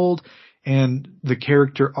being told and the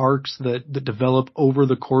character arcs that develop over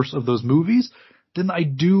the course of those movies, then I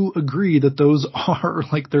do agree that those are,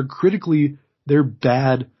 like, they're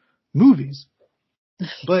bad movies.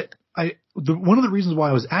 But one of the reasons why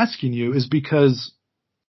I was asking you is because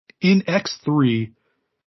in X3,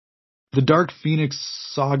 the Dark Phoenix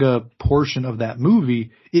saga portion of that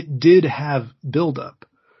movie, it did have buildup.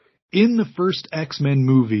 In the first X-Men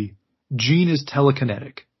movie, Jean is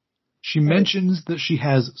telekinetic. She mentions that she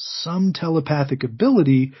has some telepathic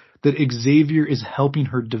ability that Xavier is helping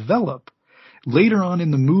her develop. Later on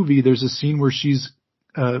in the movie, there's a scene where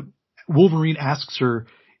Wolverine asks her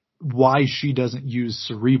why she doesn't use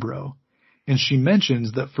Cerebro. And she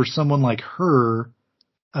mentions that for someone like her,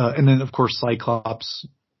 and then of course Cyclops,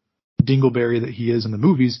 Dingleberry that he is in the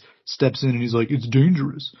movies, steps in and he's like, it's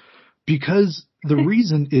dangerous. Because the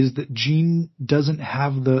reason is that Jean doesn't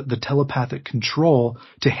have the telepathic control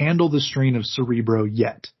to handle the strain of Cerebro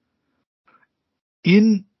yet.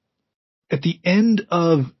 At the end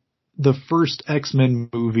of the first X-Men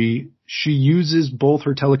movie, she uses both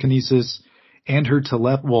her telekinesis and her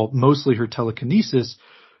mostly her telekinesis,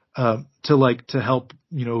 to help,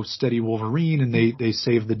 steady Wolverine, and they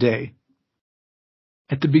save the day.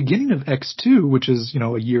 At the beginning of X2, which is,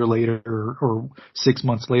 a year later or 6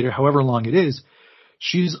 months later, however long it is,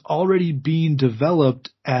 she's already being developed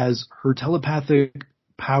as her telepathic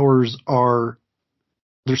powers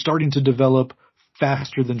they're starting to develop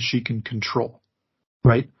faster than she can control,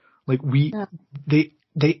 right? Like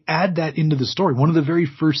they add that into the story. One of the very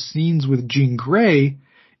first scenes with Jean Grey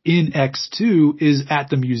in X2 is at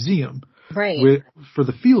the museum. Right. For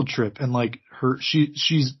the field trip, and like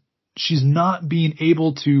she's not being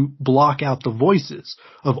able to block out the voices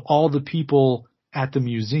of all the people at the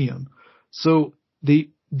museum. So they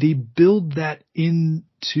build that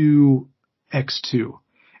into X2.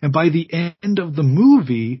 And by the end of the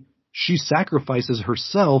movie, she sacrifices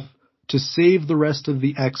herself to save the rest of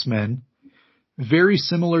the X-Men, very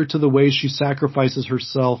similar to the way she sacrifices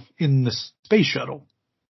herself in the space shuttle.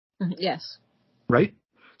 Yes. Right?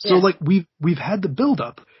 So like we've had the build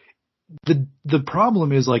up. The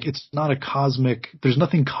problem is, like, it's not there's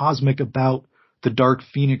nothing cosmic about the Dark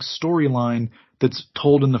Phoenix storyline that's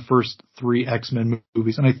told in the first 3 X-Men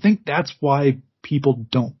movies. And I think that's why people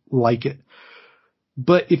don't like it.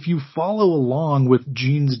 But if you follow along with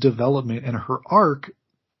Jean's development and her arc,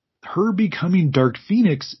 her becoming Dark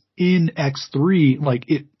Phoenix in X3, like,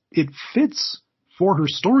 it fits for her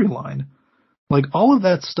storyline. Like, all of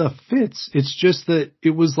that stuff fits. It's just that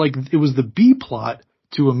it was the B plot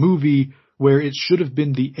to a movie where it should have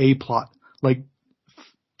been the A plot. Like,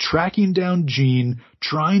 tracking down Jean,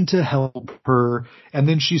 trying to help her, and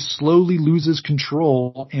then she slowly loses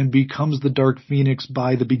control and becomes the Dark Phoenix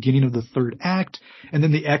by the beginning of the 3rd act, and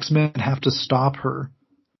then the X-Men have to stop her.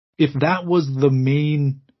 If that was the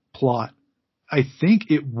main plot, I think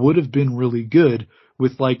it would have been really good,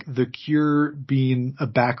 with, like, the Cure being a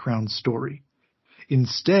background story.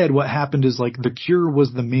 Instead, what happened is, like, the Cure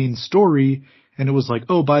was the main story, and it was like,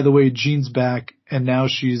 oh, by the way, Jean's back, and now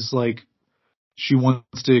she's like, she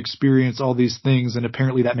wants to experience all these things, and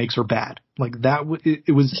apparently that makes her bad. Like,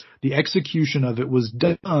 it was, the execution of it was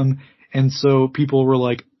dumb, and so people were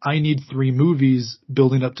like, I need 3 movies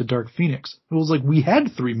building up to Dark Phoenix. It was like, we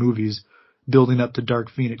had 3 movies building up to Dark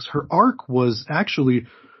Phoenix. Her arc was actually,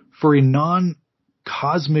 for a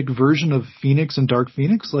non-cosmic version of Phoenix and Dark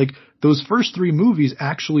Phoenix, like, those first 3 movies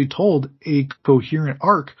actually told a coherent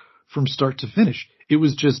arc from start to finish. It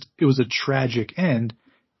was a tragic end,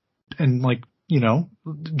 and, like,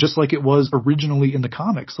 just like it was originally in the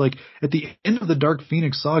comics. Like, at the end of the Dark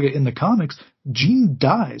Phoenix saga in the comics, Jean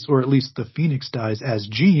dies, or at least the Phoenix dies as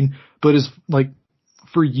Jean, but is, like,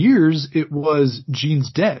 for years it was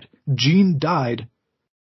Jean's dead. Jean died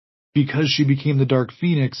because she became the Dark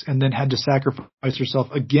Phoenix and then had to sacrifice herself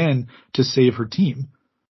again to save her team.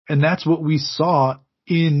 And that's what we saw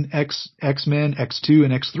in X-Men, X2,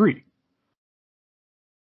 and X3.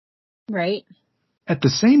 Right. At the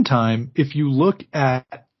same time, if you look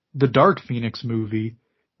at the Dark Phoenix movie,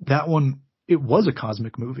 that one, it was a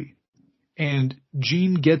cosmic movie. And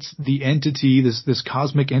Jean gets the entity, this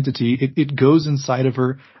cosmic entity, it goes inside of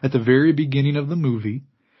her at the very beginning of the movie.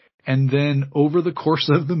 And then over the course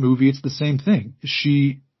of the movie, it's the same thing.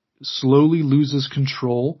 She slowly loses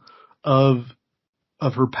control of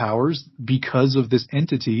her powers because of this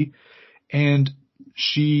entity, and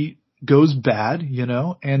she goes bad,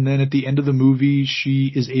 and then at the end of the movie,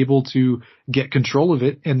 she is able to get control of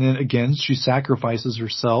it, and then again, she sacrifices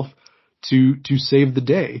herself to save the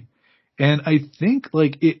day. And I think,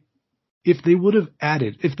 if they would have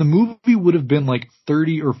added, if the movie would have been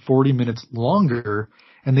 30 or 40 minutes longer,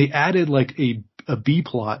 and they added a B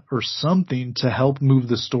plot or something to help move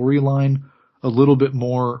the storyline a little bit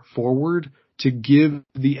more forward, to give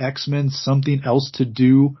the X-Men something else to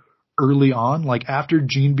do early on. After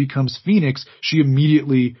Jean becomes Phoenix, she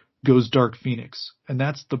immediately goes Dark Phoenix. And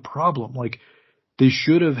that's the problem. They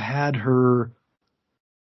should have had her,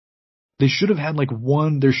 there should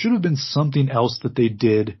have been something else that they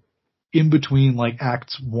did in between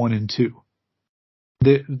acts 1 and 2.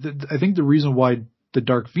 I think the reason why the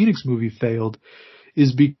Dark Phoenix movie failed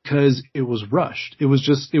is because it was rushed. It was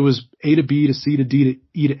A to B to C to D to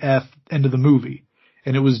E to F, end of the movie.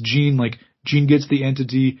 And it was Jean, Jean gets the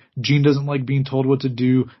entity, Jean doesn't like being told what to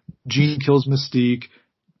do, Jean kills Mystique,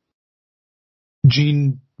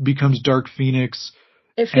 Jean becomes Dark Phoenix.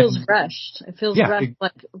 It feels rushed. It feels rushed.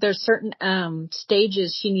 There's certain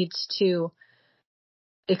stages she needs to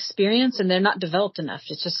experience, and they're not developed enough.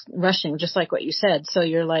 It's just rushing, just like what you said. So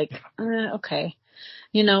you're okay.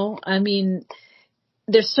 It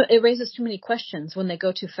raises too many questions when they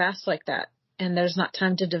go too fast like that, and there's not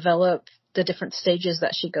time to develop the different stages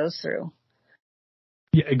that she goes through.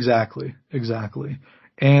 Yeah, exactly.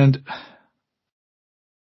 And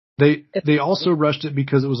they also rushed it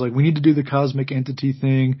because it was we need to do the cosmic entity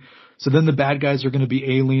thing. So then the bad guys are going to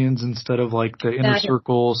be aliens instead of the Inner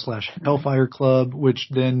Circle / Hellfire Club, which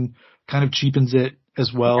then kind of cheapens it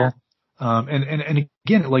as well. Yeah. And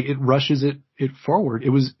again, it rushes it forward. It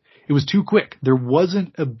was too quick. There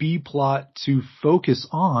wasn't a B plot to focus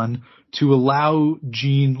on to allow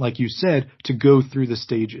Jean, like you said, to go through the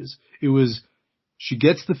stages. It was, she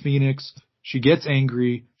gets the Phoenix, she gets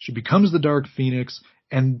angry, she becomes the Dark Phoenix,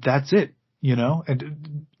 and that's it,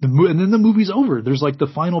 and then the movie's over. There's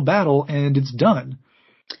the final battle and it's done.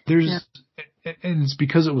 And it's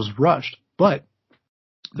because it was rushed. But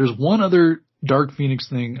there's one other Dark Phoenix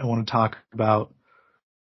thing I want to talk about.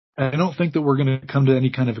 I don't think that we're going to come to any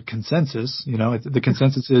kind of a consensus. The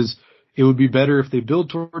consensus is it would be better if they build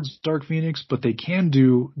towards Dark Phoenix, but they can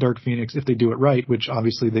do Dark Phoenix if they do it right, which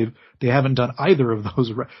obviously they haven't done either of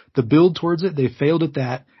those. The build towards it, they failed at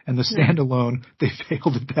that, and the standalone, they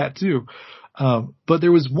failed at that too. But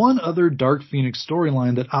there was one other Dark Phoenix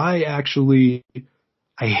storyline that I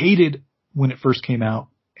hated when it first came out,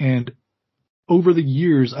 and over the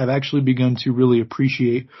years, I've actually begun to really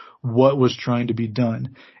appreciate what was trying to be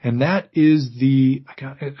done. And that is the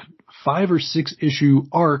 5 or 6 issue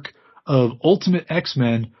arc of Ultimate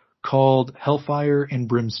X-Men called Hellfire and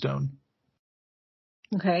Brimstone.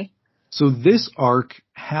 Okay. So this arc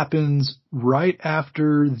happens right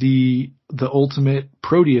after the Ultimate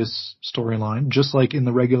Proteus storyline, just like in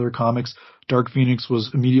the regular comics. Dark Phoenix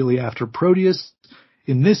was immediately after Proteus.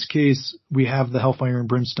 In this case, we have the Hellfire and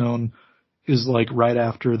Brimstone is right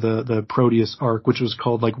after the Proteus arc, which was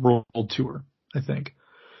called World Tour, I think,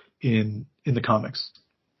 in the comics,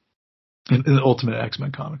 in the Ultimate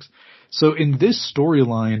X-Men comics. So in this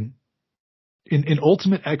storyline, in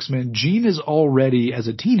Ultimate X-Men, Jean is already, as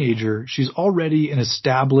a teenager, she's already an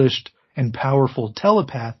established and powerful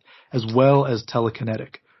telepath as well as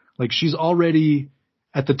telekinetic. She's already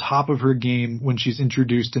at the top of her game when she's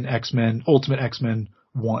introduced in X-Men, Ultimate X-Men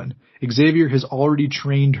 1. Xavier has already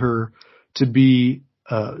trained her to be,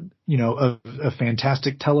 a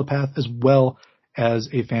fantastic telepath as well as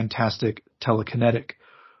a fantastic telekinetic.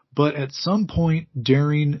 But at some point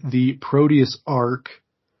during the Proteus arc,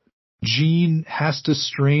 Jean has to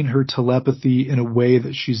strain her telepathy in a way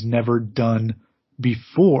that she's never done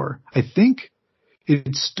before. I think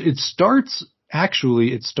it starts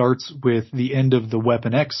with the end of the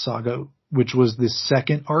Weapon X saga, which was the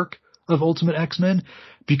second arc of Ultimate X-Men,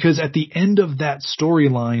 because at the end of that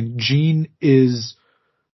storyline, Jean is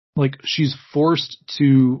she's forced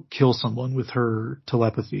to kill someone with her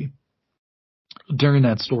telepathy. during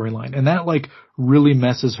that storyline. And that like really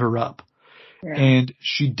messes her up. Yeah. And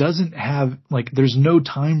she doesn't have, like, there's no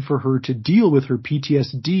time for her to deal with her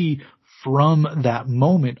PTSD from that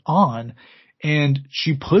moment on. And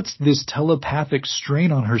she puts this telepathic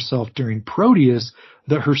strain on herself during Proteus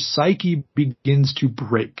that her psyche begins to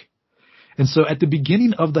break. And so at the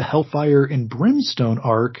beginning of the Hellfire and Brimstone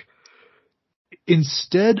arc,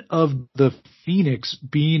 instead of the Phoenix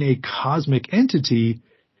being a cosmic entity,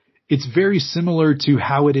 it's very similar to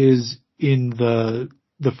how it is in the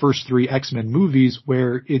first 3 X-Men movies,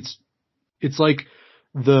 where it's like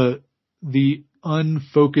the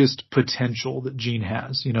unfocused potential that Jean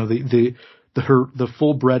has, you know, the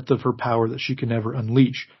full breadth of her power that she can never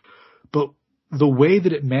unleash. But the way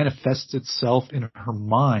that it manifests itself in her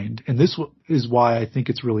mind, and this is why I think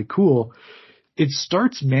it's really cool, it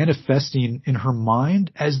starts manifesting in her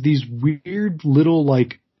mind as these weird little,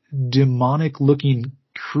 like, demonic looking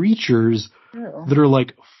creatures that are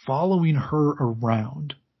like following her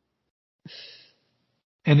around.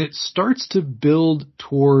 And it starts to build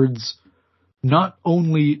towards, not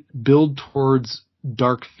only build towards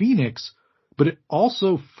Dark Phoenix, but it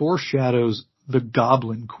also foreshadows the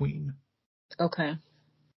Goblin Queen. Okay.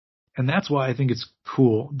 And that's why I think it's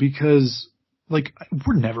cool, because like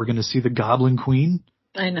we're never going to see the Goblin Queen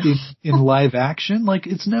I know. in live action. Like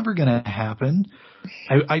it's never going to happen.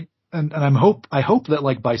 I hope that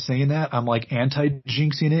like by saying that I'm like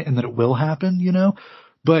anti-jinxing it and that it will happen, you know,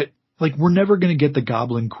 but like we're never going to get the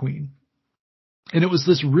Goblin Queen. And it was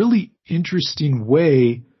this really interesting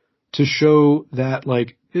way to show that,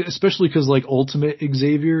 like, especially because like Ultimate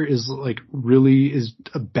Xavier is like really is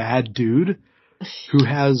a bad dude who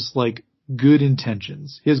has like good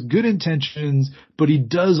intentions. He has good intentions, but he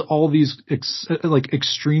does all these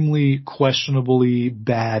extremely questionably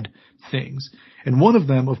bad things. And one of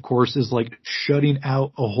them, of course, is like shutting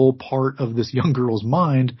out a whole part of this young girl's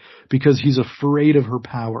mind because he's afraid of her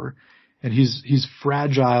power, and he's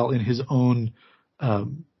fragile in his own,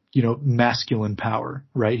 masculine power,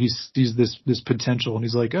 right? He sees this potential, and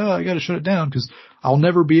he's like, oh, I got to shut it down because I'll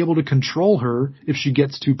never be able to control her if she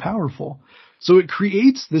gets too powerful. So it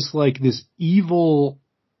creates this evil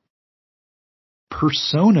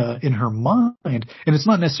persona in her mind, and it's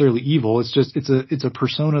not necessarily evil. It's just it's a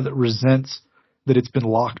persona that resents that it's been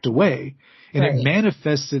locked away, and Right. It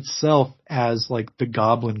manifests itself as like the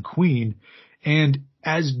Goblin Queen. And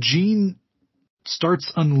as Jean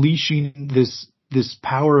starts unleashing this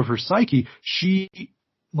power of her psyche, she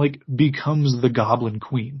like becomes the Goblin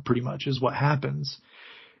Queen, pretty much is what happens,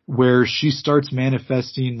 where she starts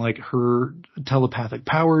manifesting like her telepathic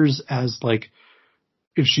powers as like,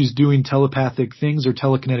 if she's doing telepathic things or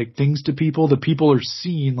telekinetic things to people, the people are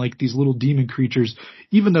seeing like these little demon creatures,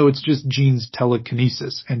 even though it's just Jean's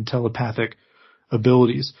telekinesis and telepathic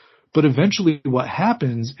abilities. But eventually what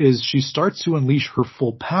happens is she starts to unleash her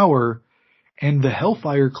full power, and the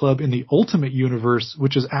Hellfire Club in the Ultimate Universe,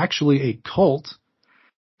 which is actually a cult,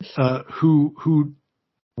 who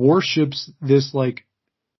worships this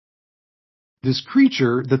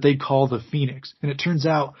creature that they call the Phoenix. And it turns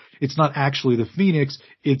out it's not actually the Phoenix,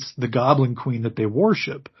 it's the Goblin Queen that they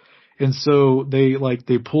worship. And so they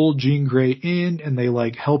pull Jean Grey in, and they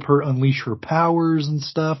like help her unleash her powers and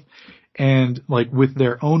stuff. And like with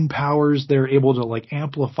their own powers, they're able to like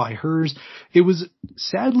amplify hers.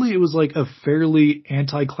 Sadly, it was like a fairly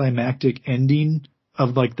anticlimactic ending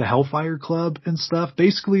of like the Hellfire Club and stuff.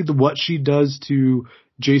 Basically what she does to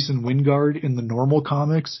Jason Wingard in the normal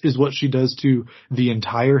comics is what she does to the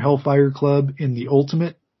entire Hellfire Club in the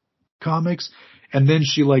Ultimate comics. And then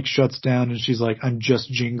she like shuts down and she's like, I'm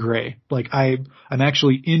just Jean Grey. Like I'm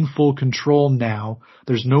actually in full control now.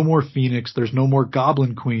 There's no more Phoenix. There's no more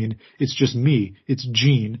Goblin Queen. It's just me. It's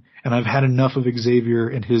Jean. And I've had enough of Xavier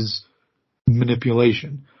and his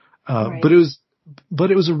manipulation. Right.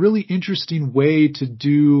 But it was a really interesting way to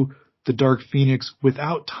do the Dark Phoenix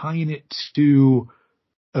without tying it to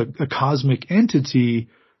a cosmic entity,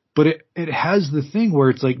 but it has the thing where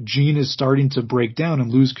it's like Jean is starting to break down and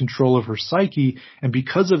lose control of her psyche, and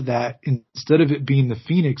because of that, instead of it being the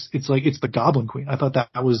Phoenix, it's like it's the Goblin Queen. I thought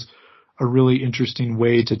that was a really interesting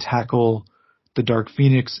way to tackle the Dark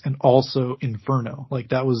Phoenix and also Inferno. Like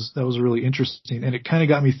that was really interesting, and it kind of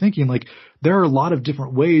got me thinking, like there are a lot of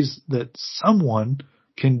different ways that someone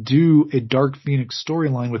can do a Dark Phoenix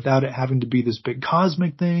storyline without it having to be this big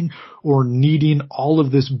cosmic thing or needing all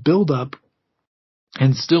of this buildup,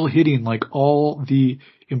 and still hitting like all the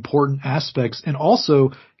important aspects, and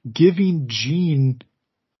also giving Jean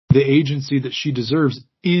the agency that she deserves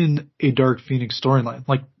in a Dark Phoenix storyline.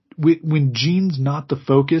 Like when Jean's not the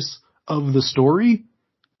focus of the story,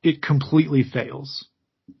 it completely fails.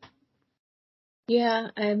 Yeah,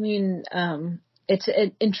 I mean, it's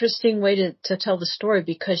an interesting way to tell the story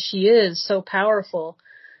because she is so powerful.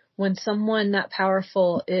 When someone that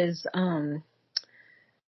powerful is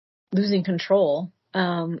losing control,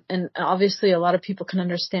 and obviously a lot of people can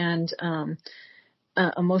understand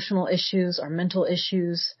emotional issues or mental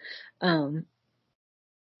issues.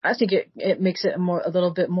 I think it makes it a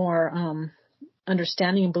little bit more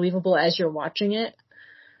understanding and believable as you're watching it.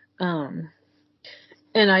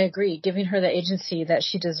 And I agree, giving her the agency that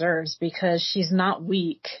she deserves because she's not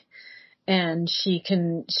weak and she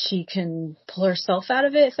can pull herself out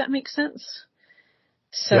of it, if that makes sense.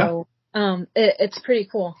 So, it's pretty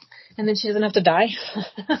cool. And then she doesn't have to die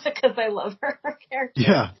because I love her character.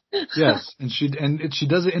 Yeah. Yes. And she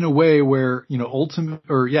does it in a way where,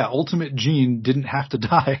 Ultimate Jean didn't have to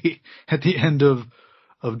die at the end of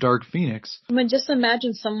Dark Phoenix. I mean, just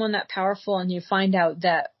imagine someone that powerful and you find out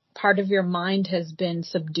that part of your mind has been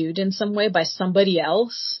subdued in some way by somebody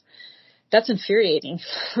else. That's infuriating.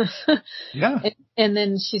 Yeah. And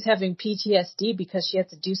then she's having PTSD because she has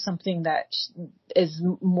to do something that is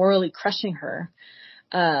morally crushing her.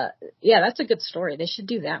 Yeah, that's a good story. They should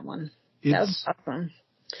do that one. That was awesome.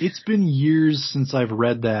 It's been years since I've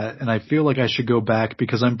read that, and I feel like I should go back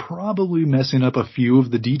because I'm probably messing up a few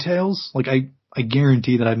of the details. Like, I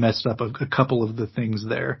guarantee that I messed up a couple of the things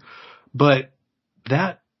there. But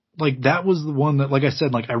that was the one that, like I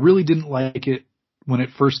said, like, I really didn't like it when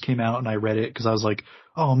it first came out and I read it because I was like,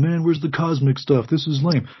 oh man, where's the cosmic stuff? This is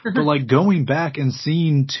lame. But like going back and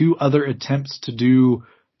seeing two other attempts to do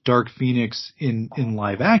Dark Phoenix in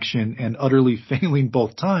live action and utterly failing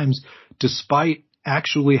both times, despite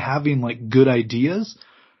actually having like good ideas,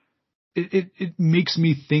 it makes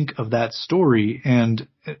me think of that story. And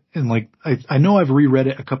like, I know I've reread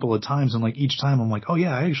it a couple of times and like each time I'm like, oh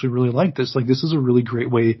yeah, I actually really like this. Like this is a really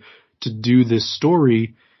great way to do this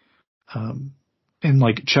story. And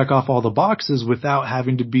like check off all the boxes without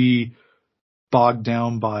having to be bogged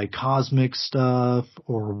down by cosmic stuff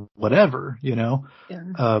or whatever, you know?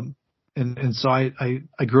 Yeah. And so I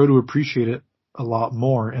grow to appreciate it a lot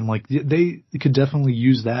more. And like they could definitely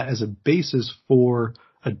use that as a basis for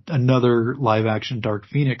another live action Dark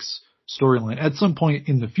Phoenix storyline at some point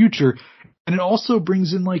in the future. And it also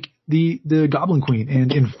brings in like the Goblin Queen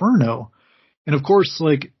and Inferno. And of course,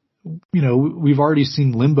 like, you know, we've already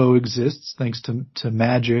seen Limbo exists thanks to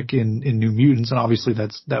magic in New Mutants. And obviously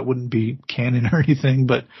that wouldn't be canon or anything,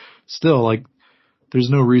 but still, like,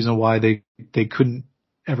 there's no reason why they couldn't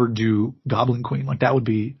ever do Goblin Queen. Like that would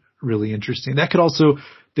be really interesting. That could also,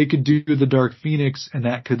 they could do the Dark Phoenix and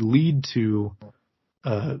that could lead to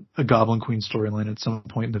a Goblin Queen storyline at some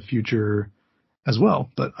point in the future as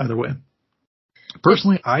well. But either way.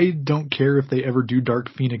 Personally, I don't care if they ever do Dark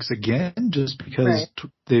Phoenix again, just because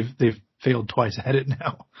they've failed twice at it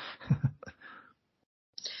now.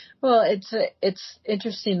 Well, it's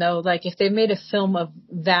interesting though. Like if they made a film of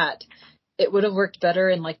that, it would have worked better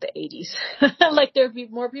in like the 80s. Like there'd be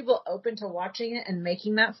more people open to watching it and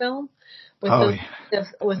making that film with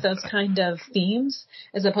with those kind of themes,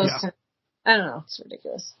 as opposed to, I don't know, it's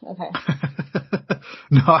ridiculous. Okay.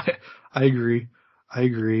 No, I agree. I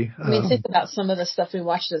mean, think about some of the stuff we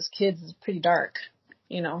watched as kids. It's pretty dark,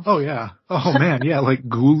 you know. Oh yeah. Oh man, yeah, like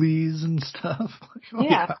Ghoulies and stuff.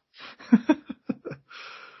 Yeah.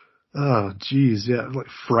 Oh geez, yeah, like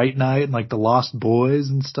Fright Night and like The Lost Boys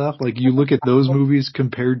and stuff. Like you look at those movies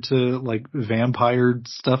compared to like vampire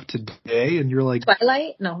stuff today, and you're like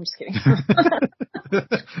Twilight. No, I'm just kidding.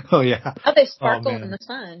 Oh yeah. How they sparkle in the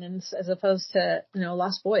sun, and as opposed to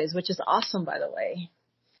Lost Boys, which is awesome, by the way.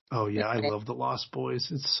 Oh yeah, I love The Lost Boys.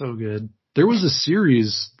 It's so good. There was a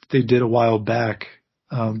series they did a while back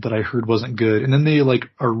that I heard wasn't good, and then they like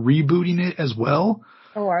are rebooting it as well.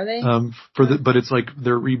 Oh, are they? But it's like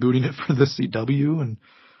they're rebooting it for the CW. And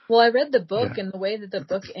well, I read the book, and the way that the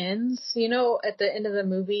book ends, at the end of the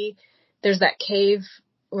movie, there's that cave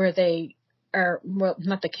where they are, well,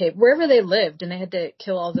 not the cave, wherever they lived, and they had to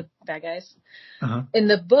kill all the bad guys. Uh-huh. In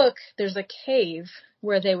the book, there's a cave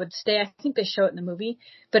where they would stay. I think they show it in the movie,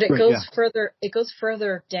 but it goes further. It goes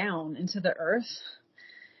further down into the earth.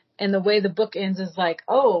 And the way the book ends is like,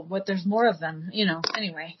 oh, but there's more of them,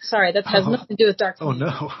 Anyway, sorry, that has nothing to do with Dark Phoenix.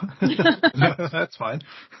 Oh, no. No, that's fine.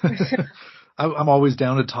 I'm always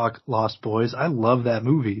down to talk Lost Boys. I love that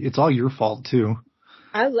movie. It's all your fault, too.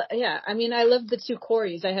 I love the two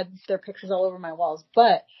Coreys. I had their pictures all over my walls.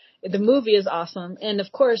 But the movie is awesome. And,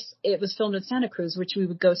 of course, it was filmed in Santa Cruz, which we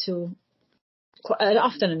would go to quite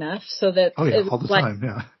often enough. So that all the time,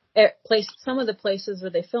 yeah. Some of the places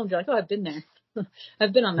where they filmed, you're like, oh, I've been there.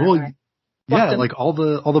 I've been on that ride. Yeah, like all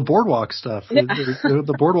the boardwalk stuff.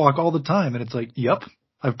 The boardwalk all the time, and it's like, yep,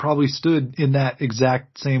 I've probably stood in that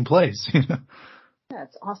exact same place. You know?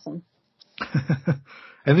 That's awesome.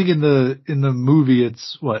 I think in the movie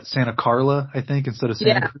it's what, Santa Carla, I think, instead of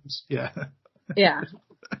Santa Cruz. Yeah. Yeah.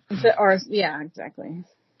 Yeah, exactly.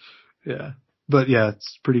 Yeah. But yeah,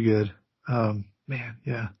 it's pretty good. Man,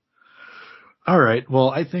 yeah. All right. Well,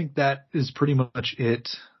 I think that is pretty much it.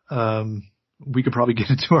 We could probably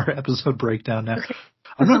get into our episode breakdown now. Okay.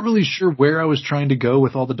 I'm not really sure where I was trying to go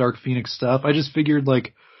with all the Dark Phoenix stuff. I just figured,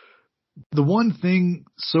 like, the one thing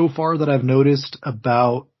so far that I've noticed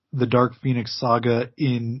about the Dark Phoenix saga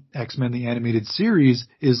in X-Men the Animated Series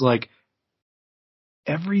is, like,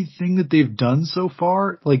 everything that they've done so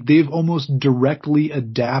far, like, they've almost directly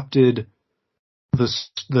adapted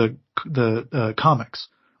the comics.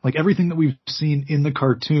 Like, everything that we've seen in the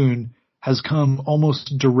cartoon has come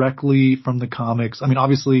almost directly from the comics. I mean,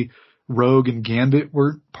 obviously, Rogue and Gambit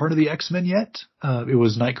weren't part of the X-Men yet. It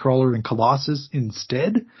was Nightcrawler and Colossus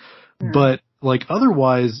instead. Yeah. But, like,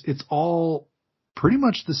 otherwise, it's all pretty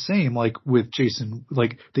much the same. Like, with Jason,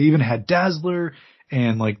 like, they even had Dazzler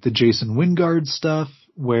and, like, the Jason Wingard stuff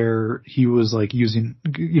where he was, like, using,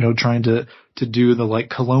 you know, trying to do the, like,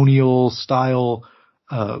 colonial style,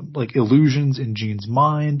 like, illusions in Jean's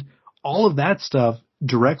mind. All of that stuff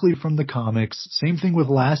directly from the comics. Same thing with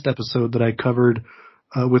last episode that I covered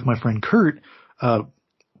with my friend Kurt.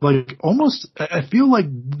 Like, almost, I feel like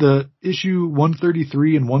the issue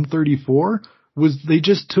 133 and 134 was, they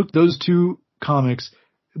just took those two comics,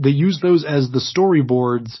 they used those as the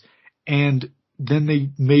storyboards, and then they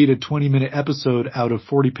made a 20-minute episode out of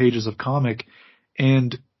 40 pages of comic.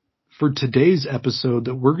 And for today's episode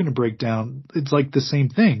that we're going to break down, it's like the same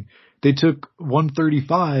thing. They took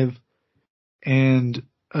 135 and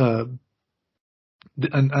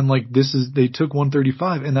like, this is, they took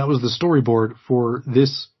 135 and that was the storyboard for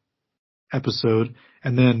this episode.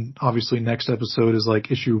 And then obviously next episode is like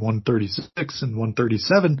issue 136 and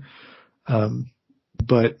 137.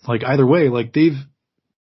 But like, either way, like,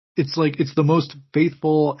 it's like, it's the most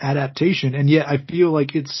faithful adaptation. And yet I feel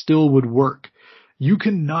like it still would work. You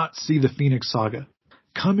cannot see the Phoenix Saga,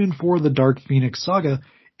 come in for the Dark Phoenix Saga,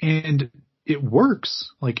 and it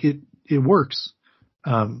works. Like, it works.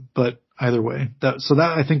 But either way,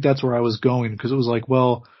 I think that's where I was going, because it was like,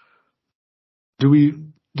 well, do we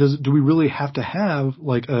really have to have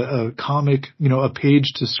like a comic, you know, a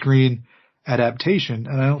page to screen adaptation?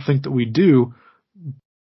 And I don't think that we do.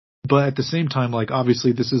 But at the same time, like,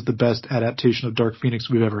 obviously this is the best adaptation of Dark Phoenix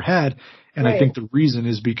we've ever had. And Right. I think the reason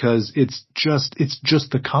is because it's just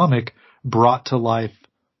the comic brought to life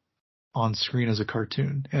on screen as a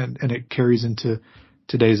cartoon, and it carries into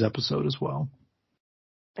today's episode as well.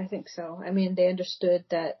 I think so. I mean, they understood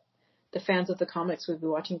that the fans of the comics would be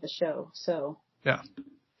watching the show, so Yeah.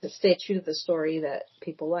 to stay true to the story that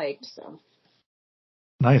people liked. So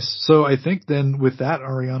Nice. So I think then with that,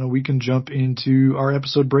 Ariana, we can jump into our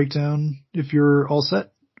episode breakdown if you're all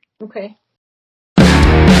set. okay.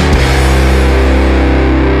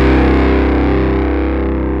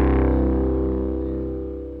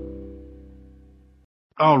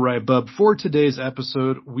 All right, Bub. For today's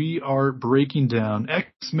episode, we are breaking down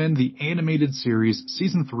X-Men the Animated Series,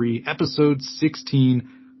 Season 3, Episode 16,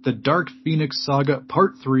 The Dark Phoenix Saga,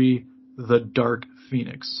 Part 3, The Dark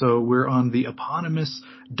Phoenix. So we're on the eponymous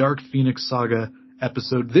Dark Phoenix Saga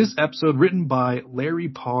episode. This episode written by Larry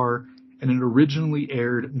Parr, and it originally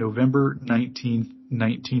aired November 19th,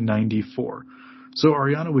 1994. So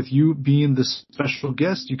Ariana, with you being the special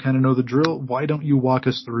guest, you kind of know the drill. Why don't you walk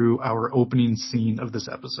us through our opening scene of this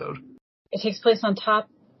episode? It takes place on top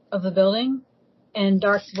of the building, and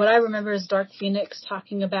what I remember is Dark Phoenix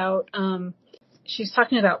talking about, she's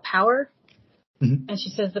talking about power. Mhm. And she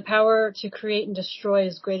says the power to create and destroy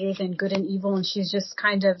is greater than good and evil. And she's just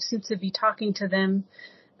kind of seems to be talking to them,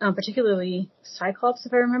 particularly Cyclops,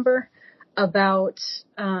 if I remember, about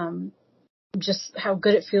just how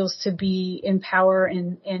good it feels to be in power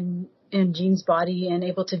in Jean's body and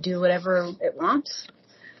able to do whatever it wants.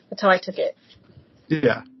 That's how I took it.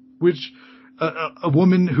 Yeah, which a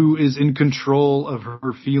woman who is in control of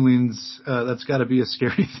her feelings, that's got to be a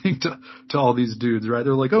scary thing to all these dudes, right?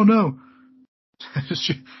 They're like, oh no,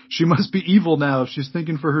 she must be evil now if she's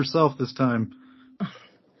thinking for herself this time.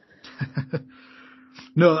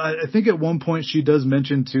 No, I think at one point she does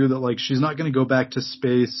mention too that, like, she's not going to go back to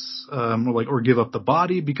space, or give up the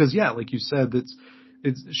body, because yeah, like you said,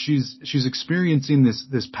 she's experiencing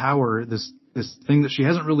this power, this thing that she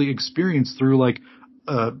hasn't really experienced through, like,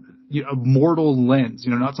 a mortal lens,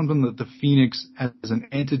 not something that the Phoenix as an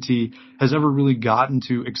entity has ever really gotten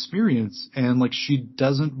to experience. And like, she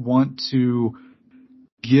doesn't want to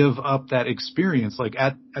give up that experience. Like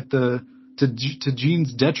at the to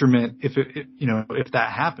Jean's detriment if if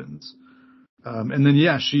that happens. And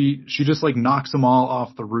then she just like knocks them all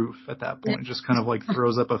off the roof at that point. Just kind of like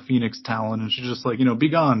throws up a phoenix talon, and she's just like, be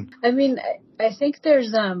gone. I mean, I think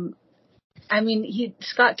there's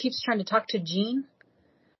Scott keeps trying to talk to Jean,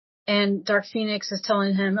 and Dark Phoenix is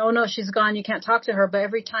telling him, "Oh no, she's gone. You can't talk to her." But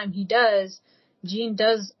every time he does, Jean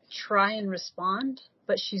does try and respond,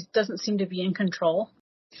 but she doesn't seem to be in control.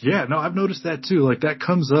 Yeah, no, I've noticed that too. Like that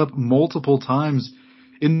comes up multiple times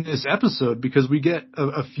in this episode because we get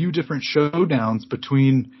a few different showdowns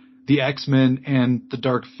between the X-Men and the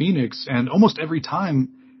Dark Phoenix, and almost every time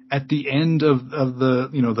at the end of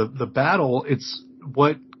the battle, it's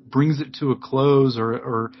what brings it to a close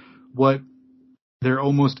or what they're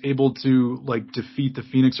almost able to like defeat the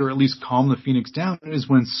Phoenix or at least calm the Phoenix down is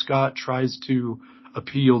when Scott tries to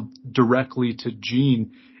appeal directly to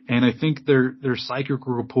Jean. And I think their psychic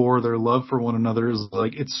rapport, their love for one another is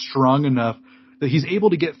like, it's strong enough that he's able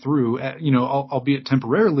to get through, albeit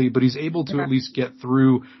temporarily, but he's able to at least get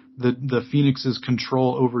through the Phoenix's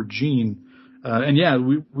control over Jean.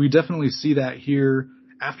 We definitely see that here.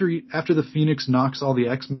 After the Phoenix knocks all the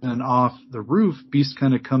X-Men off the roof, Beast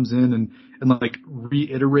kind of comes in and like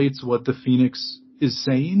reiterates what the Phoenix is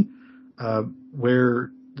saying, where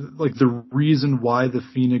like the reason why the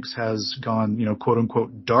Phoenix has gone, quote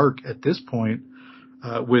unquote dark at this point,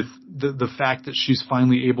 with the fact that she's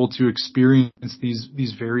finally able to experience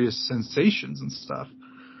these various sensations and stuff.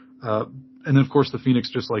 And then of course the Phoenix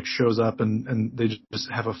just like shows up and they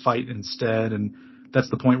just have a fight instead. And that's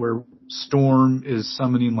the point where Storm is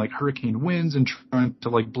summoning like hurricane winds and trying to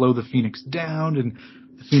like blow the Phoenix down, and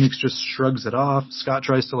the Phoenix just shrugs it off. Scott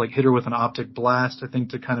tries to like hit her with an optic blast, I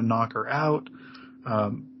think, to kind of knock her out.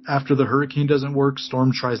 After the hurricane doesn't work,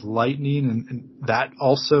 Storm tries lightning and that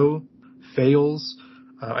also fails.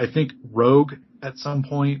 I think Rogue at some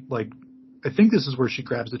point, like, I think this is where she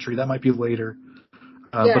grabs the tree. That might be later.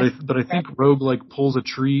 But I think Rogue like pulls a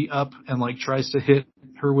tree up and like tries to hit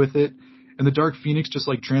her with it. And the Dark Phoenix just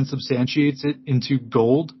like transubstantiates it into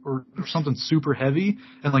gold or something super heavy.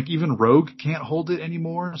 And like even Rogue can't hold it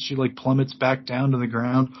anymore. She like plummets back down to the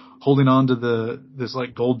ground, holding on to this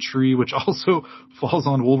like gold tree, which also falls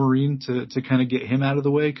on Wolverine to kind of get him out of the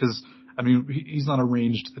way. Cause I mean, he's not a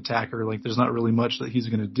ranged attacker. Like there's not really much that he's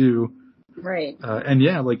going to do. Right.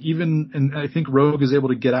 And I think Rogue is able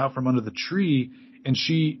to get out from under the tree, and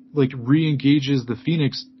she like re-engages the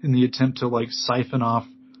Phoenix in the attempt to like siphon off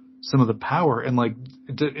some of the power, and like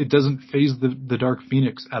it doesn't phase the Dark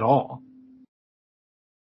Phoenix at all.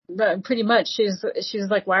 But pretty much she's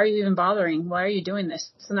like, why are you even bothering? Why are you doing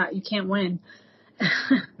this? You can't win.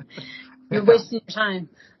 You're wasting your time.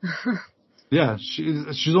 Yeah,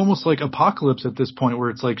 she's almost like Apocalypse at this point,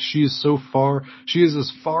 where it's like she is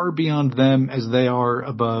as far beyond them as they are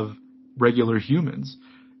above regular humans.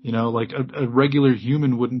 Like a regular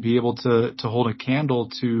human wouldn't be able to hold a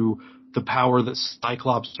candle to the power that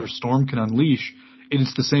Cyclops or Storm can unleash.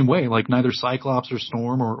 It's the same way, like neither Cyclops or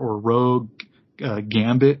Storm or Rogue,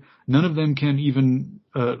 Gambit, none of them can even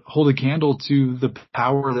hold a candle to the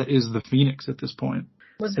power that is the Phoenix at this point.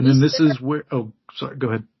 This is where, sorry, go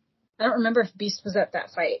ahead. I don't remember if Beast was at that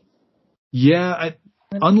fight. Yeah,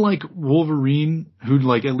 unlike Wolverine, who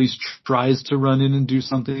like at least tries to run in and do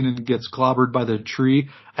something and gets clobbered by the tree,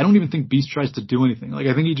 I don't even think Beast tries to do anything. Like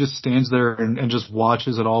I think he just stands there and just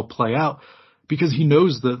watches it all play out, because he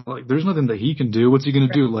knows that like there's nothing that he can do. What's he going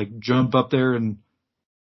to do? Like jump up there and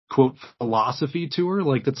quote philosophy to her?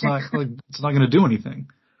 Like that's not like it's not going to do anything.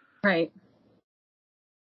 Right.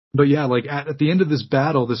 But yeah, like at the end of this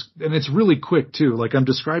battle, and it's really quick too. Like I'm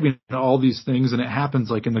describing all these things and it happens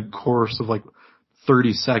like in the course of like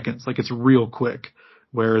 30 seconds. Like it's real quick,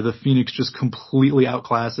 where the Phoenix just completely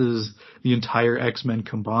outclasses the entire X-Men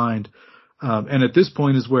combined. And at this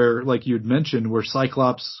point is where, like you had mentioned, where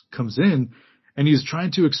Cyclops comes in and he's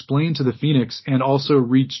trying to explain to the Phoenix and also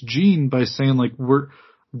reach Jean by saying like,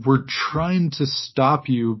 we're trying to stop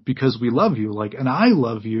you because we love you. Like, and I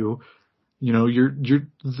love you.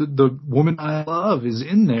 The woman I love is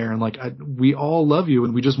in there, and like we all love you,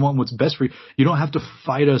 and we just want what's best for you. You don't have to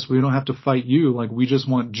fight us. We don't have to fight you. Like we just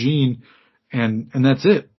want Jean, and that's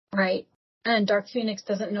it. Right. And Dark Phoenix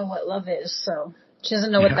doesn't know what love is, so she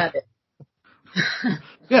doesn't know what that is.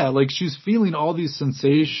 Yeah, like she's feeling all these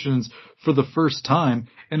sensations for the first time,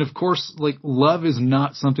 and of course, like love is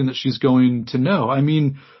not something that she's going to know. I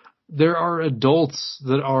mean, there are adults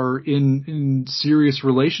that are in serious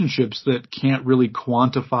relationships that can't really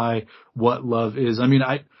quantify what love is. I mean,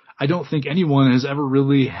 I don't think anyone has ever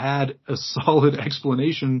really had a solid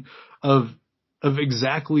explanation of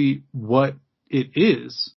exactly what it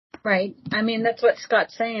is. Right. I mean, that's what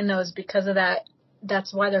Scott's saying, though, is because of that.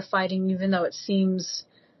 That's why they're fighting, even though it seems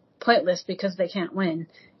pointless because they can't win.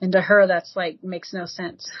 And to her, that's like makes no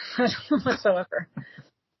sense whatsoever.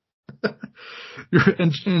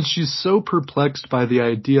 And she's so perplexed by the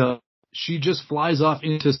idea. She just flies off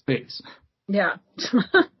into space. Yeah.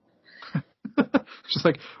 She's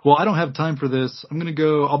like, well, I don't have time for this. I'm gonna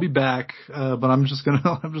go. I'll be back, but I'm just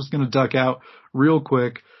gonna duck out real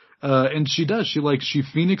quick. And she does. She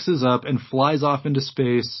phoenixes up and flies off into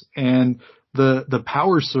space. And the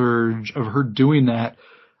power surge of her doing that.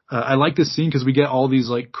 I like this scene because we get all these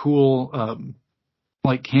like cool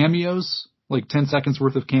like cameos, like 10 seconds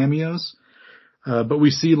worth of cameos. But we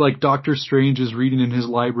see like Doctor Strange is reading in his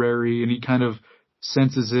library and he kind of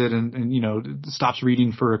senses it and you know, stops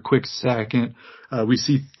reading for a quick second. We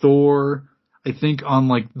see Thor, I think on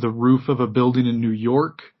like the roof of a building in New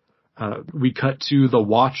York. We cut to the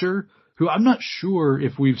Watcher, who I'm not sure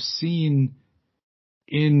if we've seen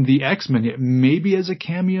in the X-Men yet, maybe as a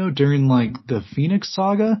cameo during like the Phoenix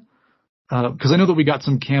saga. Cause I know that we got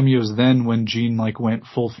some cameos then when Jean like went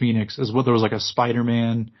full Phoenix as well. There was like a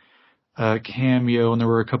Spider-Man cameo, and there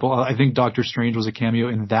were a couple. I think Doctor Strange was a cameo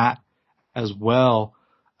in that as well.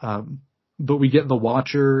 But we get the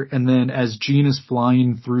Watcher, and then as Jean is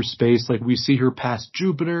flying through space, like we see her past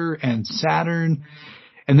Jupiter and Saturn,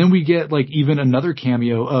 and then we get like even another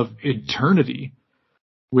cameo of Eternity,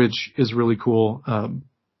 which is really cool.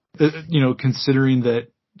 You know, considering that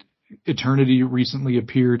Eternity recently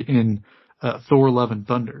appeared in Thor: Love and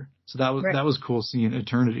Thunder, so that was cool seeing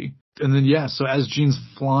Eternity. And then, yeah, so as Jean's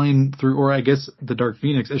flying through, or I guess the Dark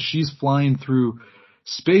Phoenix, as she's flying through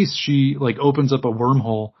space, she like opens up a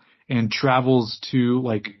wormhole and travels to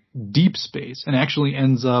like deep space and actually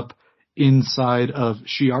ends up inside of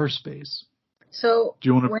Shi'ar space. So do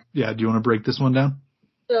you want to break this one down?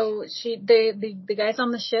 So the guys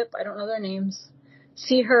on the ship, I don't know their names,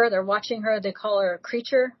 see her, they're watching her, they call her a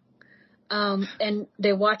creature, and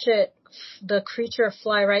they watch the creature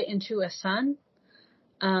fly right into a sun.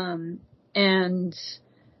 And,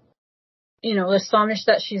 you know, astonished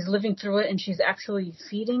that she's living through it and she's actually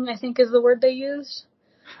feeding, I think is the word they used.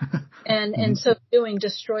 And so doing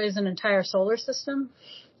destroys an entire solar system.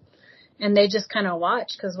 And they just kind of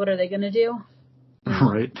watch because what are they going to do?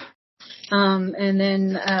 Right. And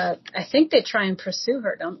then, I think they try and pursue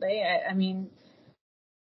her, don't they? I mean,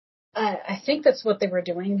 I think that's what they were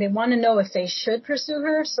doing. They want to know if they should pursue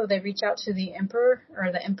her. So they reach out to the emperor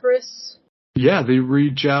or the empress. Yeah, they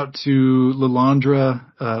reach out to Lilandra,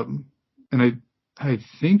 and I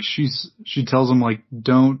think she tells them like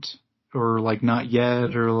don't, or like not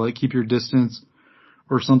yet, or like keep your distance,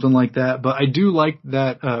 or something like that. But I do like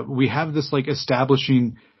that we have this like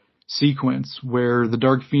establishing sequence where the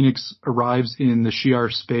Dark Phoenix arrives in the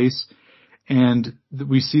Shi'ar space, and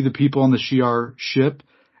we see the people on the Shi'ar ship,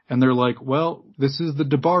 and they're like, well, this is the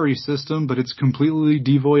Dabari system, but it's completely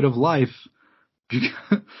devoid of life.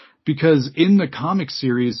 Because in the comic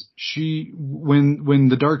series, when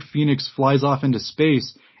the Dark Phoenix flies off into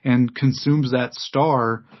space and consumes that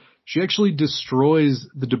star, she actually destroys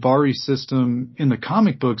the Dabari system in the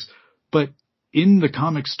comic books. But in the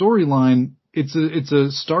comic storyline, it's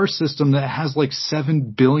a star system that has like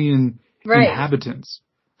 7 billion inhabitants.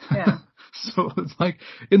 Yeah. So it's like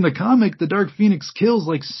in the comic, the Dark Phoenix kills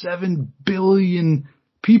like 7 billion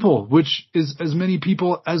people, which is as many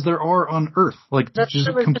people as there are on Earth. Like, just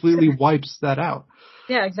completely wipes that out.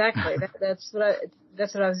 Yeah, exactly. That's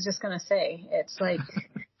what I was just gonna say. It's like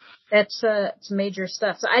it's major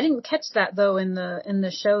stuff. So I didn't catch that though in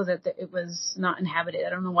the show that it was not inhabited.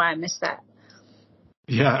 I don't know why I missed that.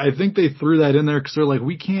 Yeah, I think they threw that in there because they're like,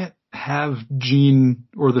 we can't have Jean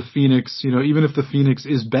or the Phoenix. You know, even if the Phoenix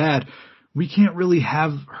is bad, we can't really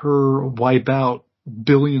have her wipe out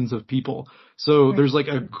billions of people. So there's like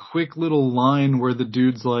a quick little line where the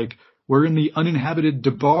dude's like, we're in the uninhabited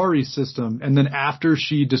Dabari system. And then after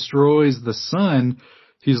she destroys the sun,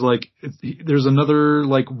 he's like, there's another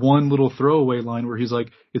like one little throwaway line where he's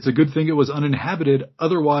like, it's a good thing it was uninhabited.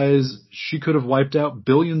 Otherwise she could have wiped out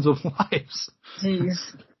billions of lives. Jeez.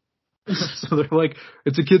 So they're like,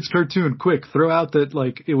 it's a kid's cartoon. Quick, throw out that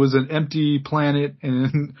like it was an empty planet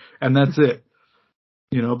and that's it.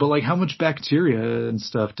 You know, but like how much bacteria and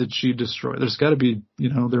stuff did she destroy? There's got to be, you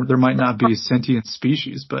know, there might not be sentient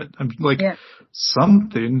species, but I'm like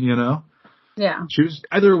something, you know. Yeah. She was,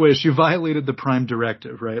 either way, she violated the Prime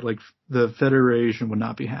Directive, right? Like the Federation would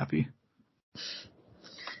not be happy.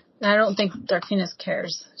 I don't think Dark Phoenix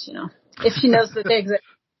cares, you know. If she knows that they exist,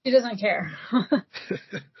 she doesn't care.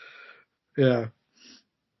 Yeah.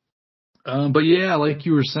 But yeah, like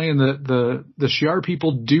you were saying, the Shi'ar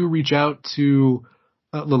people do reach out to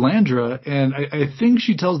Lilandra, and I think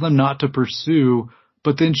she tells them not to pursue,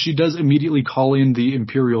 but then she does immediately call in the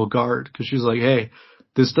Imperial Guard because she's like, hey,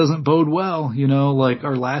 this doesn't bode well, like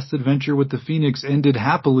our last adventure with the Phoenix ended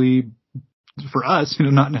happily for us,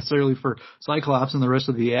 not necessarily for Cyclops and the rest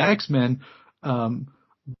of the X-Men.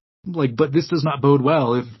 But this does not bode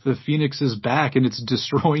well. If the Phoenix is back and it's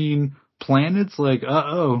destroying planets,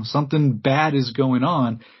 something bad is going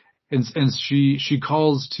on. And she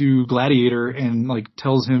calls to Gladiator and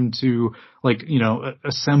tells him to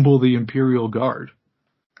assemble the Imperial Guard.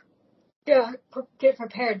 Yeah, get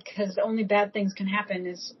prepared because only bad things can happen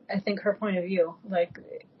is, I think, her point of view. It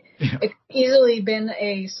could easily been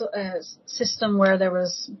a system where there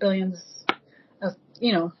was billions of,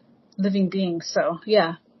 living beings. So,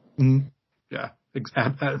 yeah. Mm-hmm. Yeah,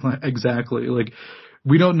 exactly.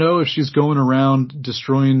 We don't know if she's going around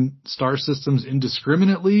destroying star systems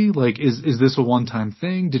indiscriminately. Is this a one-time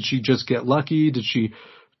thing? Did she just get lucky? Did she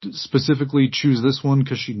specifically choose this one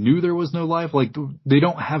because she knew there was no life? They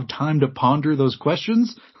don't have time to ponder those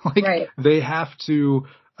questions. Right. They have to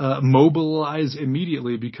mobilize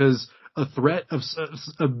immediately because a threat of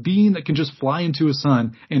a being that can just fly into a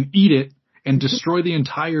sun and eat it and destroy the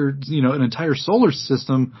entire, an entire solar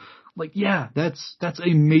system. That's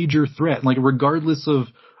a major threat. Regardless of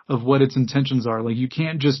what its intentions are, you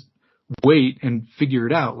can't just wait and figure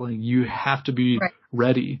it out. You have to be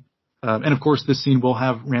ready. And of course, this scene will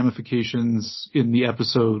have ramifications in the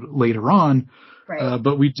episode later on. Right.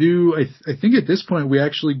 But we do, I think at this point, we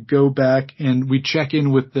actually go back and we check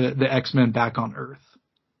in with the X-Men back on Earth.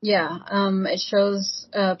 Yeah. It shows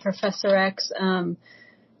Professor X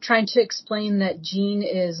trying to explain that Jean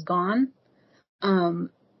is gone.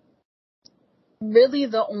 Really,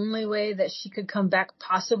 the only way that she could come back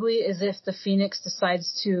possibly is if the Phoenix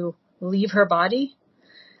decides to leave her body.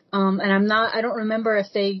 And I don't remember if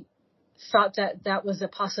they thought that was a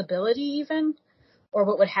possibility even, or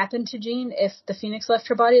what would happen to Jean if the Phoenix left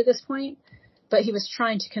her body at this point. But he was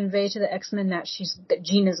trying to convey to the X-Men that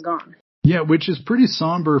Jean is gone. Yeah, which is pretty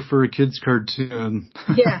somber for a kid's cartoon.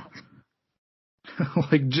 Yeah.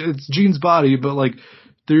 It's Jean's body, but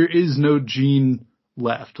there is no Jean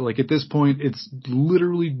left. At this point, it's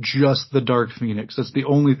literally just the Dark Phoenix. That's the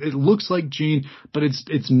only. It looks like Jean, but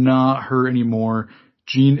it's not her anymore.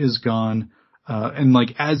 Jean is gone. And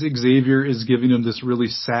as Xavier is giving him this really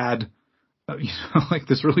sad,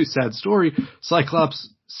 this really sad story, Cyclops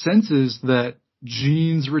senses that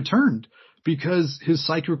Jean's returned because his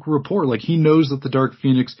psychic rapport, he knows that the Dark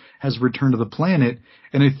Phoenix has returned to the planet.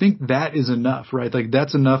 And I think that is enough, right?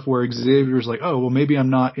 That's enough where Xavier's oh, well, maybe I'm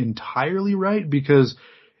not entirely right, because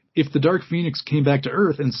if the Dark Phoenix came back to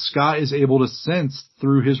Earth and Scott is able to sense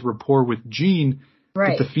through his rapport with Jean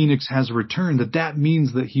that the Phoenix has returned, that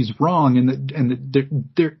means that he's wrong and that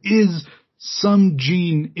there is some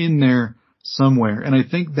Jean in there somewhere. And I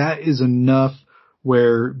think that is enough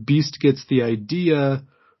where Beast gets the idea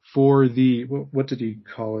for the, what did he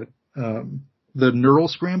call it? The neural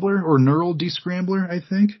scrambler or neural descrambler, I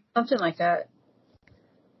think. Something like that.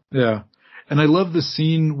 Yeah. And I love the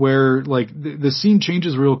scene where the scene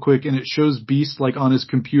changes real quick and it shows Beast on his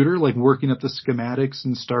computer, working at the schematics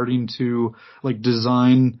and starting to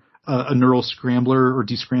design a neural scrambler or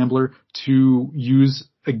descrambler to use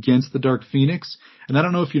against the Dark Phoenix. And I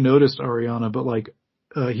don't know if you noticed, Ariana, but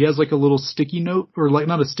he has a little sticky note, or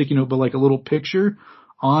not a sticky note, but a little picture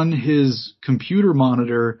on his computer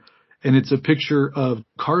monitor, and it's a picture of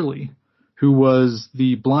Carly, who was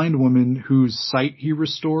the blind woman whose sight he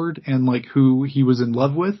restored and who he was in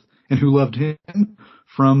love with and who loved him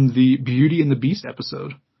from the Beauty and the Beast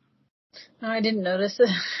episode. Oh, I didn't notice it.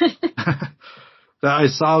 That I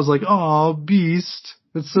saw, I was like, oh, Beast.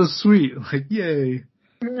 That's so sweet. Yay.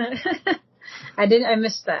 I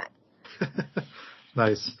missed that.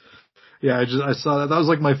 Nice. Yeah, I saw that. That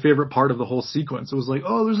was my favorite part of the whole sequence. It was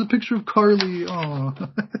oh, there's a picture of Carly. Oh.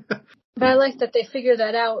 But I like that they figure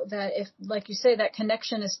that out, that if, like you say, that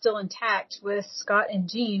connection is still intact with Scott and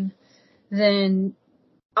Jean, then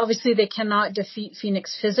obviously they cannot defeat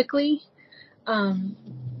Phoenix physically.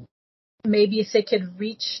 Maybe if they could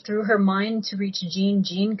reach through her mind to reach Jean,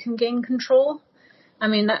 Jean can gain control. I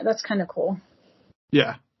mean, that's kind of cool.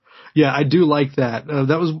 Yeah. Yeah, I do like that.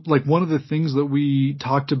 That was one of the things that we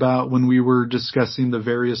talked about when we were discussing the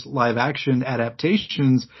various live action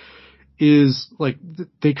adaptations is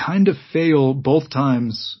they kind of fail both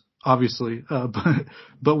times, obviously.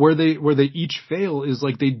 But where they each fail is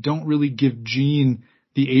they don't really give Jean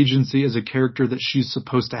the agency as a character that she's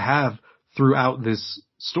supposed to have throughout this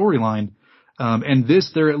storyline. And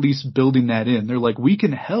this, they're at least building that in. They're we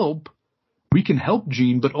can help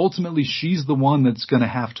Jean, but ultimately she's the one that's going to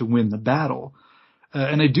have to win the battle.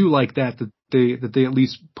 And I do like that they at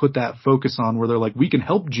least put that focus on where they're like, we can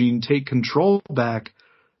help Jean take control back,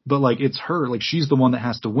 but like it's her, like she's the one that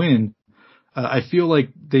has to win. I feel like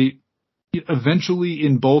they eventually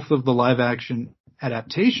in both of the live action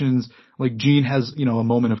adaptations, like Jean has, a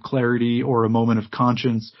moment of clarity or a moment of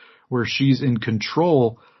conscience where she's in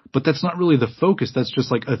control, but that's not really the focus. That's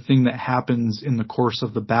just like a thing that happens in the course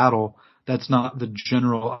of the battle. That's not the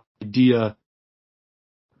general idea.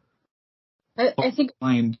 I think,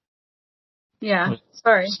 Behind, yeah,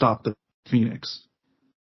 sorry. Stop the Phoenix.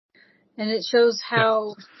 And it shows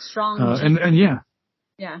how strong. And yeah.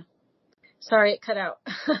 Yeah. Sorry, it cut out.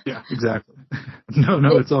 Yeah, exactly.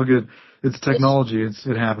 No, it's all good. It's technology.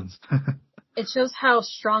 It happens. It shows how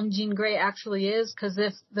strong Jean Grey actually is, because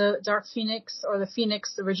if the Dark Phoenix or the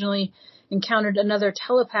Phoenix originally encountered another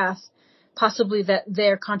telepath, possibly that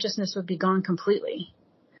their consciousness would be gone completely.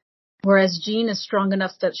 Whereas Jean is strong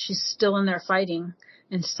enough that she's still in there fighting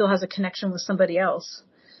and still has a connection with somebody else.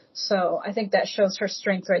 So I think that shows her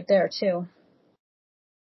strength right there, too.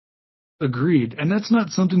 Agreed. And that's not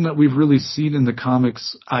something that we've really seen in the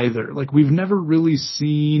comics either. Like, we've never really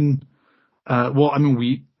seen,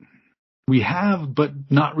 we have, but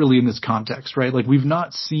not really in this context, right? Like, we've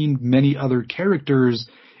not seen many other characters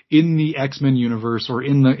in the X-Men universe or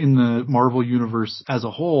in the Marvel universe as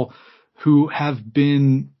a whole who have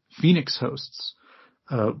been Phoenix hosts.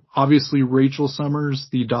 Obviously Rachel Summers,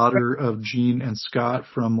 the daughter of Jean and Scott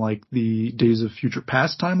from like the Days of Future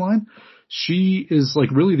Past timeline. She is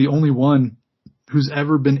like really the only one who's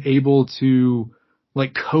ever been able to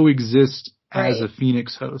like coexist as a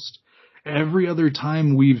Phoenix host. Every other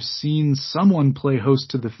time we've seen someone play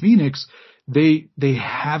host to the Phoenix, they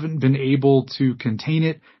haven't been able to contain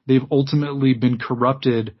it. They've ultimately been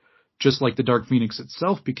corrupted, just like the Dark Phoenix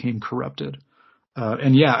itself became corrupted.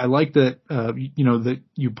 And yeah, I like that, that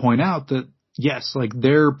you point out that yes, like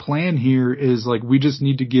their plan here is like, we just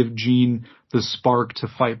need to give Jean the spark to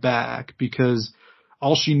fight back because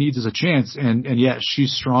all she needs is a chance. And yes,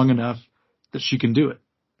 she's strong enough that she can do it.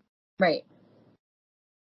 Right.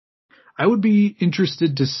 I would be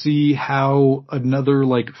interested to see how another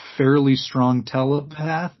like fairly strong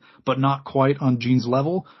telepath, but not quite on Jean's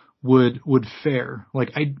level would fare.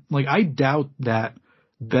 I doubt that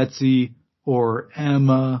Betsy or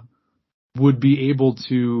Emma would be able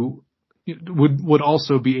to, would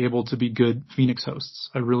also be able to be good Phoenix hosts.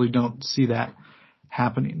 I really don't see that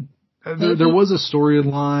happening. There was a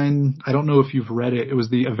storyline. I don't know if you've read it. It was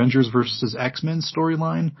the Avengers versus X-Men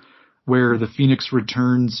storyline where the Phoenix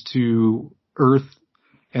returns to Earth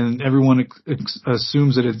and everyone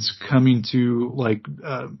assumes that it's coming to like,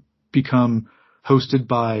 become hosted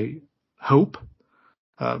by Hope.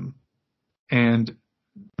 And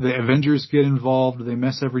the Avengers get involved. They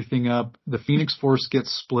mess everything up. The Phoenix Force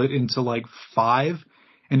gets split into like 5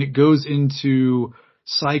 and it goes into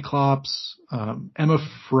Cyclops, Emma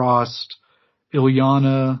Frost,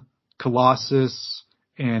 Illyana, Colossus,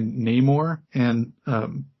 and Namor. And,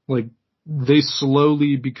 they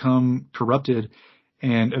slowly become corrupted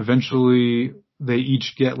and eventually they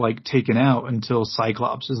each get like taken out until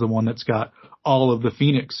Cyclops is the one that's got all of the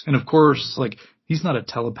Phoenix. And of course, like he's not a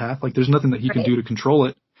telepath. Like there's nothing that he can do to control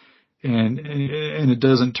it. And it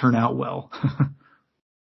doesn't turn out well.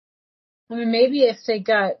 I mean, maybe if they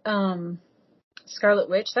got, Scarlet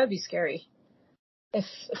Witch, that'd be scary. If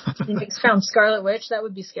Phoenix found Scarlet Witch, that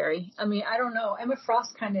would be scary. I mean, I don't know. Emma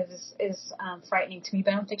Frost kind of is frightening to me,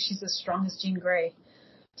 but I don't think she's as strong as Jean Grey.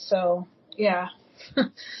 So, yeah.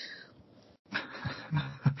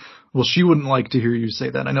 Well, she wouldn't like to hear you say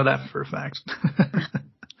that. I know that for a fact.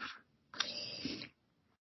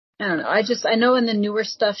 I don't know. I know in the newer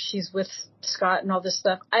stuff she's with Scott and all this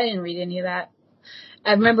stuff. I didn't read any of that.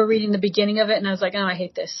 I remember reading the beginning of it and I was like, oh, I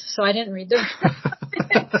hate this. So I didn't read them.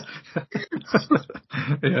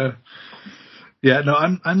 Yeah. Yeah, no,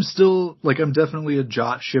 I'm still, like, I'm definitely a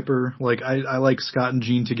Jot shipper. Like, I like Scott and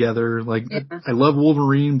Jean together. Like, yeah. I love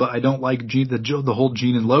Wolverine, but I don't like Jean, the whole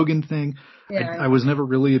Jean and Logan thing. Yeah, I was never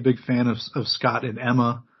really a big fan of Scott and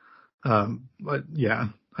Emma. But yeah,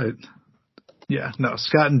 no,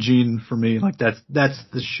 Scott and Jean for me, like, that's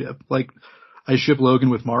the ship. Like, I ship Logan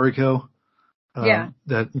with Mariko.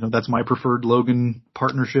 That's my preferred Logan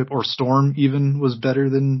partnership, or Storm even was better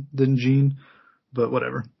than Jean, but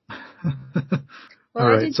whatever. Well, all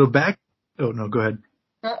right. So back. Oh no, go ahead.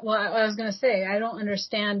 Well, I was going to say, I don't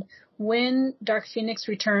understand when Dark Phoenix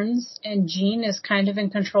returns and Jean is kind of in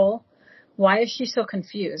control. Why is she so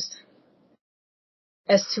confused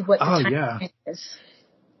as to what the time is?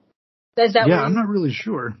 Is that I'm not really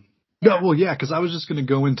sure. Yeah. No, well, yeah, because I was just going to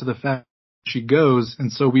go into the fact she goes,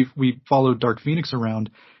 and so we followed Dark Phoenix around,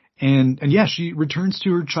 And yeah, she returns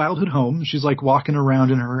to her childhood home. She's like walking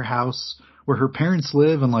around in her house where her parents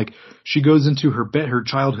live, and like she goes into her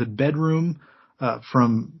childhood bedroom,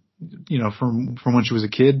 from when she was a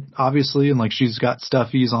kid, obviously, and like she's got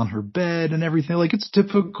stuffies on her bed and everything. Like it's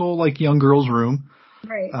typical like young girl's room.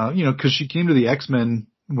 Right. Because she came to the X-Men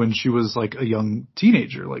when she was like a young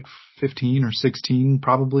teenager, like 15 or 16,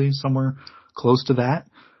 probably somewhere close to that.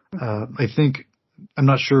 I think, I'm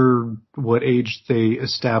not sure what age they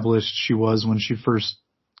established she was when she first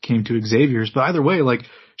came to Xavier's, but either way, like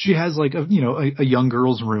she has like a young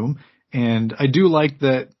girl's room. And I do like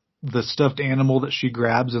that the stuffed animal that she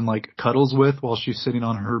grabs and like cuddles with while she's sitting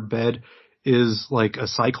on her bed is like a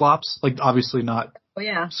Cyclops, like obviously not Oh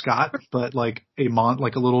yeah. Scott, but like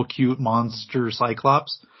like a little cute monster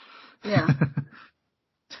Cyclops. Yeah.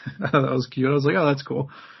 That was cute. I was like, oh, that's cool.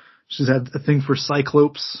 She's had a thing for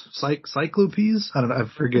cyclopes, cyclopes. I don't know. I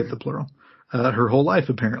forget the plural. Her whole life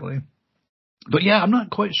apparently. But yeah, I'm not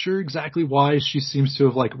quite sure exactly why she seems to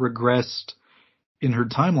have like regressed in her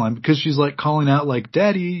timeline, because she's like calling out like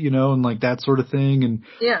daddy, and like that sort of thing. And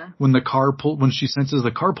Yeah. when she senses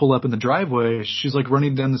the car pull up in the driveway, she's like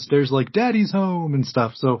running down the stairs like daddy's home and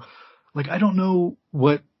stuff. So like, I don't know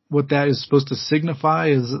what that is supposed to signify.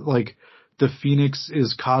 Is it like the Phoenix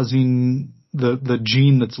is causing the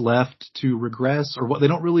gene that's left to regress, or what? They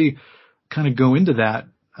don't really kind of go into that.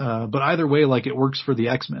 But either way, like it works for the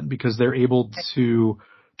X-Men because they're able to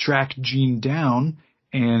track Jean down.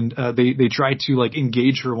 And they try to like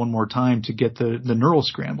engage her one more time to get the neural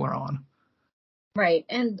scrambler on. Right.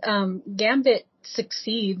 And Gambit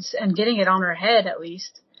succeeds in getting it on her head at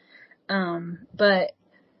least. But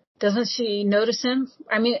doesn't she notice him?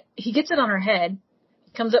 I mean, he gets it on her head,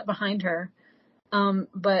 comes up behind her.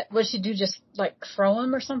 But what does she do? Just like throw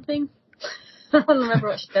him or something? I don't remember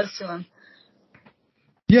what she does to him.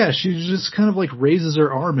 Yeah, she just kind of like raises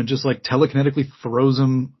her arm and just like telekinetically throws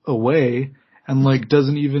him away. And like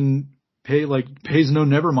doesn't even pays no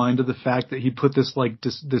never mind to the fact that he put this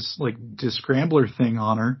scrambler thing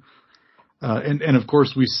on her. And of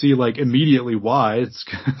course we see like immediately why. It's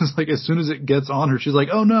 'cause like as soon as it gets on her, she's like,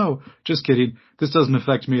 oh no, just kidding. This doesn't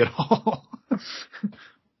affect me at all.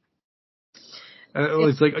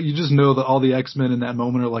 It's like, you just know that all the X-Men in that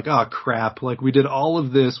moment are like, oh crap. Like we did all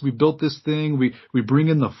of this. We built this thing. We bring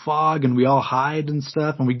in the fog and we all hide and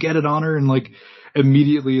stuff and we get it on her. And like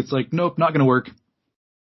immediately it's like, nope, not going to work.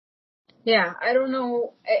 Yeah. I don't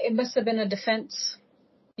know. It must have been a defense,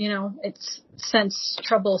 it's sensed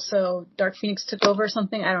trouble. So Dark Phoenix took over or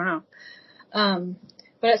something. I don't know.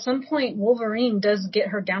 But at some point Wolverine does get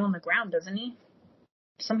her down on the ground, doesn't he?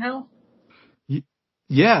 Somehow.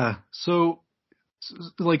 Yeah. So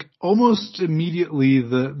like almost immediately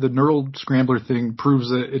the neural scrambler thing proves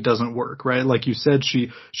that it doesn't work, right? Like you said,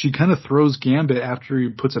 she kind of throws Gambit after he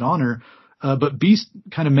puts it on her. But Beast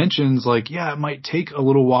kind of mentions like, yeah, it might take a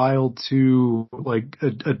little while to like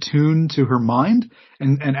attune to her mind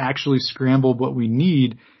and actually scramble what we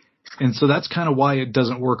need. And so that's kind of why it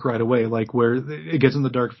doesn't work right away. Like where it gets in the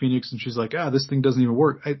Dark Phoenix and she's like, this thing doesn't even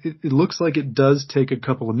work. It looks like it does take a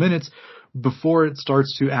couple of minutes before it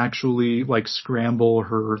starts to actually like scramble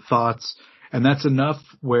her thoughts. And that's enough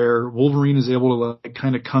where Wolverine is able to like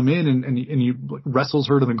kind of come in and he wrestles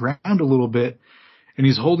her to the ground a little bit and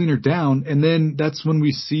he's holding her down. And then that's when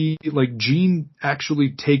we see like Jean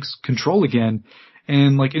actually takes control again.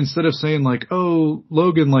 And like, instead of saying like, oh,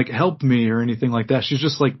 Logan, like help me or anything like that, she's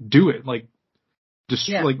just like, do it. Like,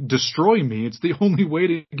 destroy me. It's the only way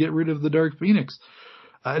to get rid of the Dark Phoenix.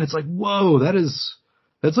 And it's like, whoa, that's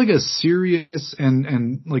like a serious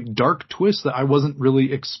and like dark twist that I wasn't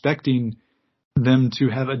really expecting them to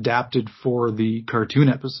have adapted for the cartoon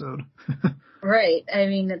episode. Right. I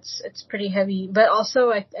mean, it's pretty heavy, but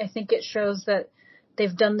also I think it shows that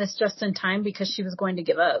they've done this just in time because she was going to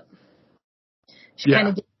give up. She kind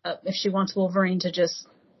of gave up if she wants Wolverine to just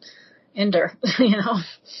end her,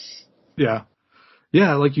 Yeah.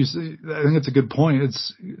 Yeah, like you say, I think it's a good point.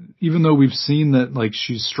 It's, even though we've seen that like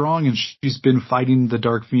she's strong and she's been fighting the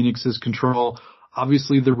Dark Phoenix's control,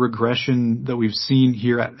 obviously the regression that we've seen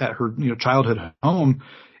here at her, childhood home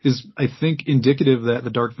is, I think, indicative that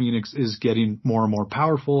the Dark Phoenix is getting more and more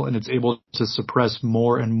powerful and it's able to suppress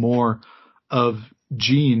more and more of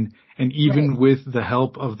Jean. And even with the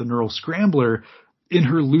help of the Neural Scrambler, in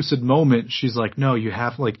her lucid moment, she's like, no, you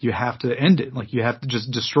have to end it. Like, you have to just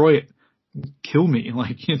destroy it. Kill me,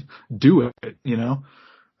 like, do it,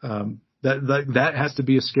 that has to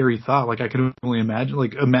be a scary thought. Like, I can only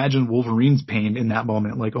imagine Wolverine's pain in that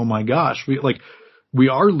moment. Like, oh my gosh, we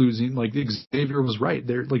are losing, like Xavier was right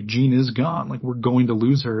there. Like, Jean is gone. Like, we're going to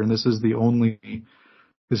lose her. And this is the only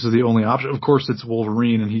this is the only option. Of course, it's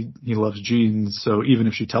Wolverine, and he loves Jean, so even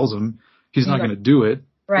if she tells him, he's not going to do it.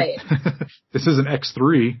 Right. This isn't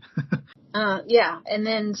X3. Yeah, and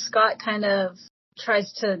then Scott kind of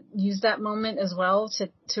tries to use that moment as well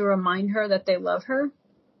to remind her that they love her,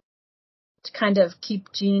 to kind of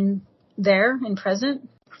keep Jean there and present.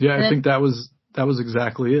 Yeah, I think that was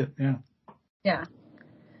exactly it. Yeah. Yeah.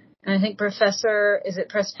 And I think Professor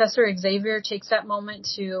Xavier takes that moment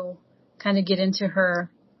to kind of get into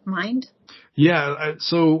her mind. Yeah,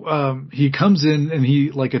 so he comes in and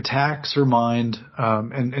he like attacks her mind,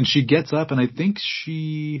 and she gets up, and I think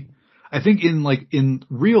in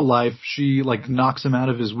real life she like knocks him out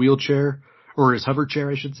of his wheelchair, or his hover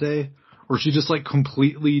chair, I should say, or she just like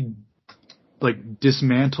completely like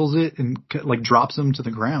dismantles it and like drops him to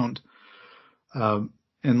the ground. And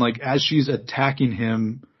like as she's attacking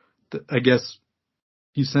him, I guess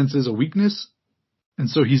he senses a weakness, and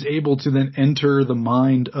so he's able to then enter the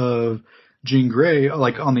mind of Jean Grey,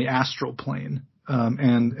 like on the astral plane,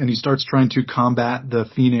 and he starts trying to combat the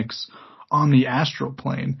Phoenix on the astral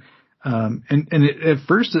plane. At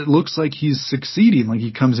first it looks like he's succeeding. Like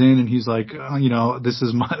he comes in and he's like, this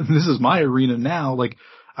is my arena now. Like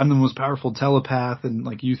I'm the most powerful telepath, and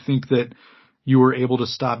like you think that you were able to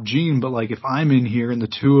stop Jean, but like if I'm in here and the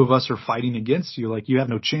two of us are fighting against you, like you have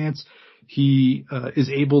no chance. He is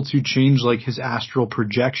able to change like his astral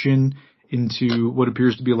projection into what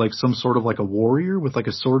appears to be like some sort of like a warrior with like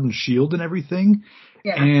a sword and shield and everything.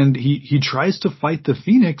 Yeah. And he tries to fight the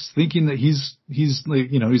Phoenix thinking that he's like,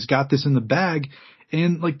 he's got this in the bag.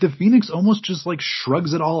 And like the Phoenix almost just like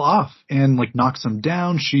shrugs it all off and like knocks him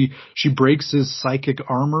down. She breaks his psychic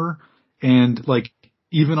armor, and like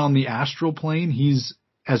even on the astral plane, he's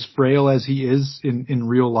as frail as he is in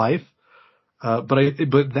real life. But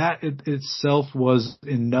that itself was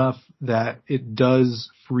enough that it does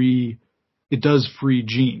free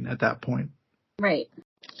Jean at that point. Right.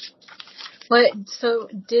 So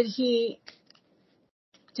did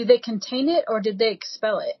they contain it or did they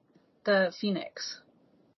expel it, the Phoenix?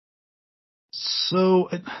 So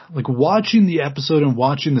like watching the episode and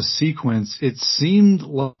watching the sequence, it seemed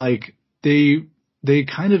like they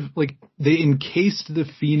kind of like they encased the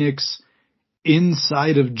Phoenix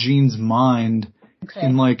inside of Jean's mind, okay,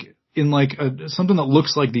 in something that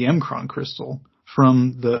looks like the M'Kraan crystal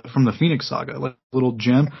from the Phoenix saga, like a little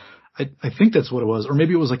gem. I think that's what it was, or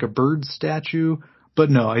maybe it was like a bird statue. But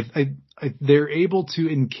no, they're able to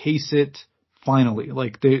encase it finally.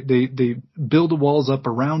 Like they build the walls up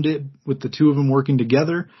around it with the two of them working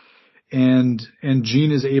together, and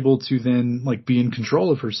Jean is able to then like be in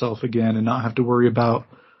control of herself again and not have to worry about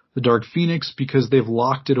the Dark Phoenix, because they've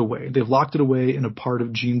locked it away. They've locked it away in a part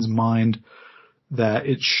of Jean's mind that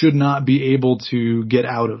it should not be able to get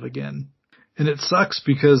out of again. And it sucks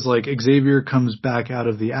because like Xavier comes back out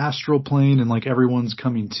of the astral plane and like everyone's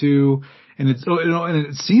coming to, and and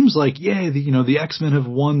it seems like, the X-Men have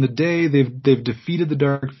won the day. They've defeated the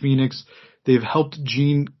Dark Phoenix. They've helped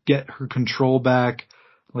Jean get her control back.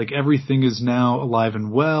 Like everything is now alive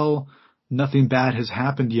and well. Nothing bad has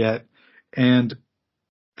happened yet. And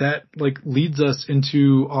that like leads us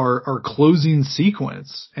into our closing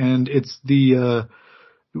sequence, and it's the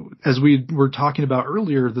as we were talking about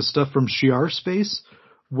earlier, the stuff from Shi'ar Space,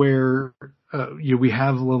 where we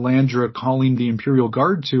have Lilandra calling the Imperial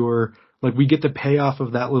Guard to her. Like we get the payoff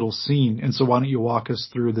of that little scene, and so why don't you walk us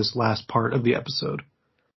through this last part of the episode?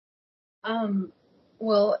 So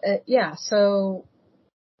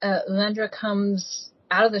Lilandra comes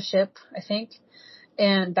out of the ship, I think,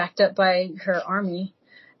 and backed up by her army,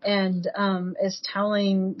 and is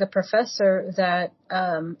telling the professor that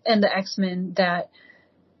and the X-Men that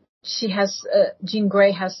Jean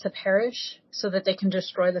Grey has to perish so that they can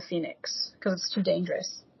destroy the Phoenix because it's too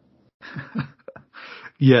dangerous.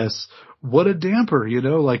 Yes. What a damper,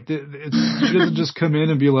 like she doesn't just come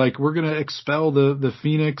in and be like, we're going to expel the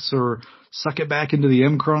Phoenix or suck it back into the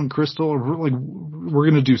M'Kraan crystal, or we're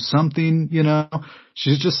going to do something,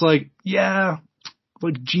 She's just like, yeah,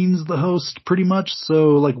 like Jean's the host pretty much.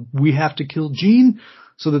 So like we have to kill Jean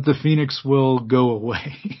so that the Phoenix will go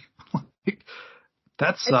away.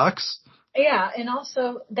 That sucks. Yeah. And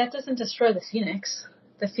also that doesn't destroy the Phoenix.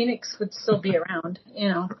 The Phoenix would still be around,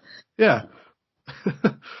 Yeah. Yeah.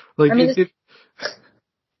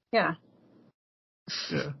 Yeah.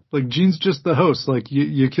 Like Jean's just the host. Like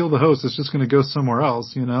you kill the host, it's just going to go somewhere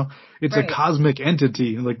else, It's right. A cosmic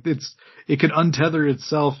entity. Like it can untether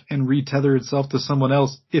itself and retether itself to someone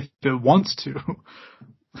else if it wants to.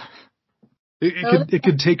 It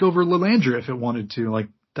could take over Lilandra if it wanted to. Like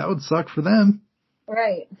that would suck for them.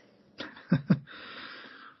 Right.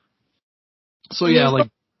 So yeah, like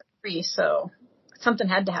free, so something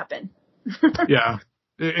had to happen. Yeah,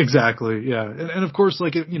 exactly. Yeah. And of course,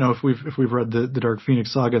 like, if we've read the Dark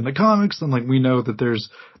Phoenix saga in the comics, then like we know that there's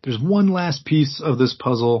one last piece of this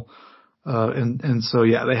puzzle. And so,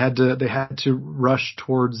 yeah, they had to rush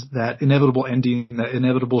towards that inevitable ending, that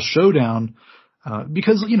inevitable showdown,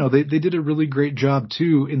 because, they did a really great job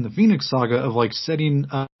too in the Phoenix saga of like setting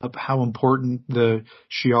up how important the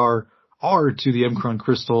Shi'ar are to the M'Kraan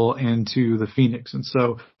crystal and to the Phoenix. And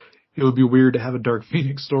so it would be weird to have a Dark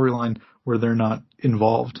Phoenix storyline where they're not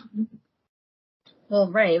involved.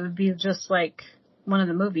 Well, right. It would be just like one of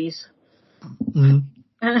the movies. Mm-hmm.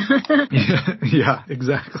 Yeah,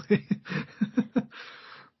 exactly.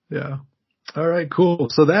 Yeah. All right, cool.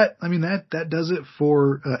 So that does it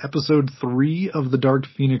for episode 3 of the Dark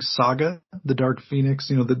Phoenix saga, the Dark Phoenix,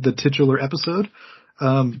 the titular episode.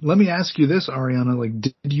 Let me ask you this, Ariana, like,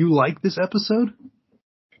 did you like this episode?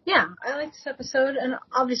 Yeah, I like this episode, and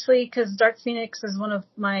obviously because Dark Phoenix is one of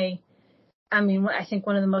my, I think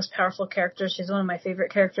one of the most powerful characters. She's one of my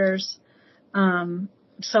favorite characters.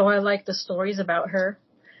 So I like the stories about her.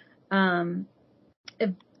 I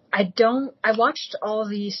watched all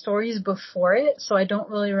the stories before it, so I don't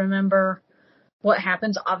really remember what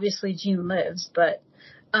happens. Obviously Jean lives, but,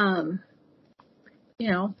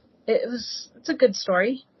 it's a good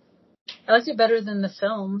story. I liked it better than the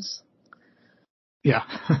films. Yeah.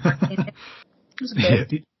 It was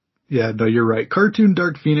good. Yeah, no, you're right. Cartoon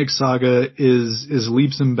Dark Phoenix saga is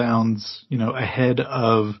leaps and bounds, ahead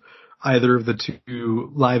of either of the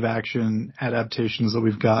two live action adaptations that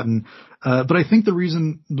we've gotten. But I think the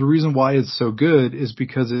reason why it's so good is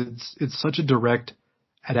because it's such a direct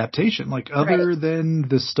adaptation. Like, other than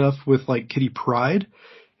the stuff with like Kitty Pryde,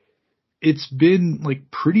 it's been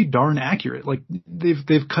like pretty darn accurate. Like,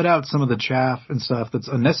 they've cut out some of the chaff and stuff that's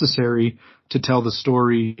unnecessary to tell the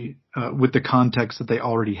story with the context that they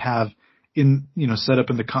already have in, set up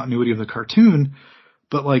in the continuity of the cartoon.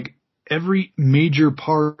 But like, every major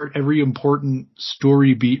part, every important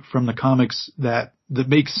story beat from the comics that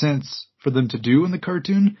makes sense for them to do in the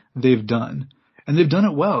cartoon, they've done. And they've done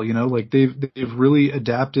it well, like they've really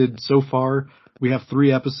adapted so far. We have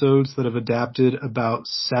 3 episodes that have adapted about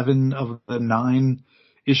 7 of the 9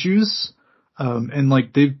 issues. And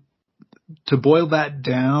like, to boil that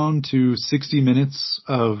down to 60 minutes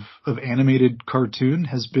of animated cartoon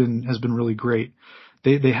has been really great.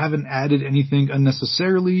 They haven't added anything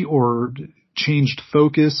unnecessarily or changed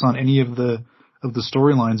focus on any of the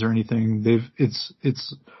storylines or anything.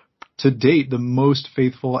 It's to date the most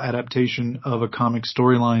faithful adaptation of a comic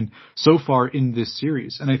storyline so far in this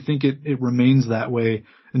series, and I think it remains that way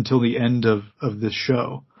until the end of this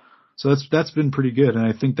show. So that's been pretty good, and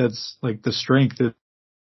I think that's like the strength that,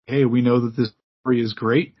 hey, we know that this story is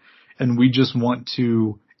great, and we just want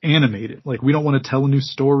to animate it. Like, we don't want to tell a new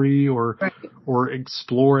story or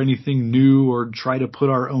explore anything new or try to put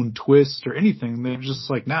our own twist or anything. They're just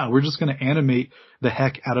like, no, we're just going to animate the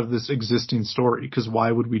heck out of this existing story, because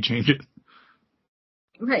why would we change it?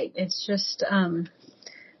 Right. It's just, I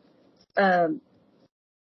don't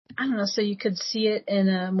know, so you could see it in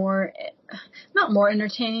a more, not more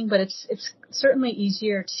entertaining, but it's certainly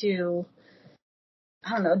easier to,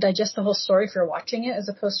 I don't know, digest the whole story if you're watching it as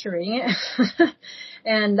opposed to reading it.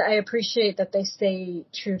 And I appreciate that they stay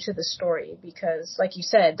true to the story because, like you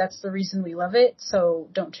said, that's the reason we love it, so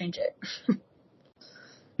don't change it.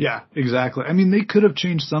 Yeah, exactly. I mean, they could have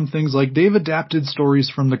changed some things. Like, they've adapted stories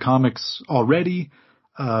from the comics already.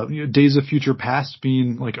 Days of Future Past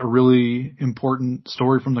being like a really important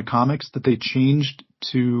story from the comics that they changed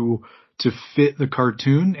to fit the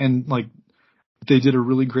cartoon, and like, they did a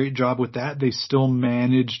really great job with that. They still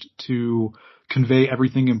managed to convey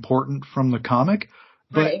everything important from the comic,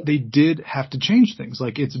 but They did have to change things.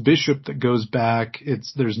 Like, it's Bishop that goes back.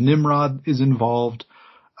 There's Nimrod is involved.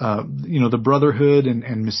 The Brotherhood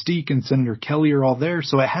and Mystique and Senator Kelly are all there.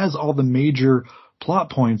 So it has all the major plot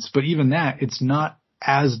points, but even that, it's not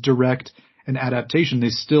as direct an adaptation. They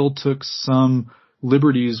still took some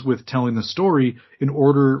liberties with telling the story in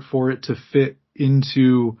order for it to fit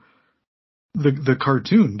into the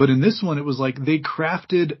cartoon. But in this one, it was like they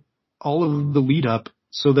crafted all of the lead up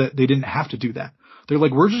so that they didn't have to do that. They're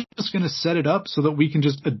like, we're just going to set it up so that we can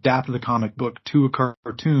just adapt the comic book to a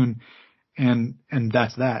cartoon, and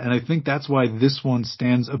that's that. And I think that's why this one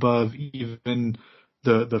stands above even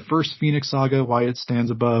the first Phoenix saga, why it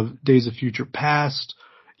stands above Days of Future Past,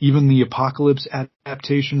 even the Apocalypse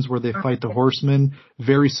adaptations where they fight the Horsemen,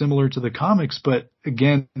 very similar to the comics, but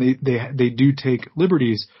again, they do take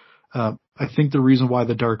liberties. I think the reason why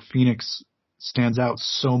the Dark Phoenix stands out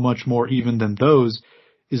so much more even than those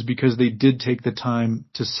is because they did take the time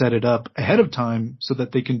to set it up ahead of time so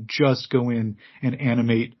that they can just go in and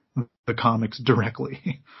animate the comics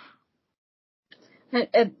directly.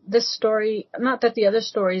 And this story, not that the other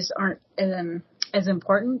stories aren't as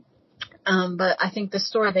important, but I think this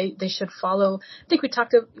story they should follow. I think we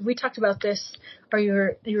talked about this, or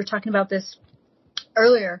you were talking about this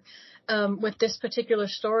earlier. With this particular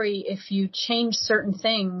story, if you change certain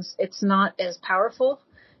things, it's not as powerful.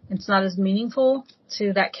 It's not as meaningful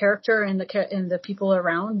to that character and the people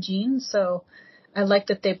around Jean. So I like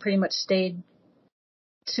that they pretty much stayed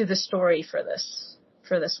to the story for this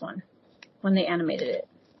one when they animated it.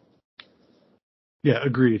 Yeah,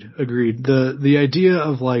 agreed. The idea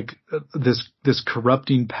of like this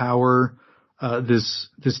corrupting power, this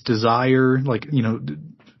desire, like, you know,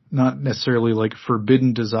 not necessarily like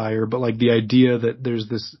forbidden desire, but like the idea that there's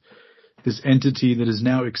this entity that is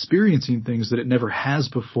now experiencing things that it never has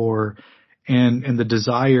before, and the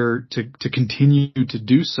desire to continue to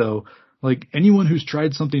do so. Like, anyone who's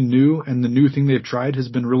tried something new and the new thing they've tried has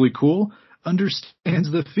been really cool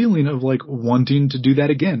understands the feeling of like wanting to do that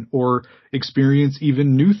again or experience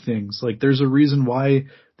even new things. Like, there's a reason why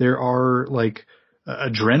there are like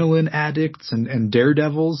adrenaline addicts and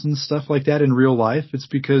daredevils and stuff like that in real life. It's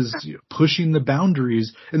because pushing the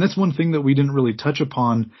boundaries. And that's one thing that we didn't really touch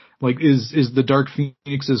upon, like is the Dark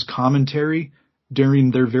Phoenix's commentary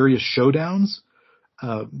during their various showdowns.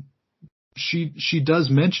 She does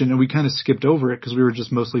mention, and we kind of skipped over it because we were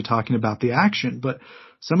just mostly talking about the action, but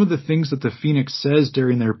some of the things that the Phoenix says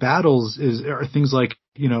during their battles are things like,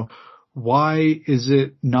 you know, why is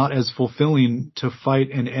it not as fulfilling to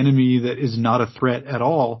fight an enemy that is not a threat at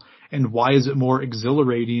all? And why is it more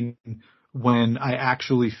exhilarating when I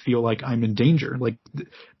actually feel like I'm in danger? Like,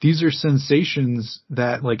 these are sensations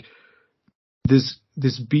that like this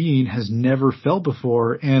being has never felt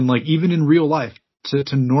before. And like, even in real life,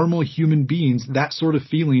 to normal human beings, that sort of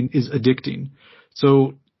feeling is addicting.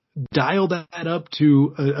 So dial that up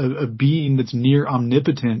to a being that's near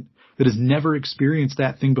omnipotent, that has never experienced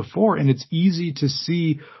that thing before. And it's easy to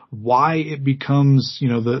see why it becomes, you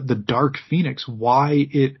know, the Dark Phoenix, why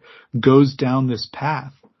it goes down this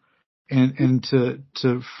path. And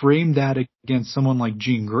to frame that against someone like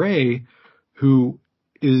Jean Grey, who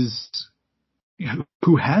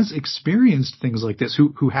has experienced things like this,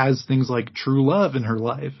 who has things like true love in her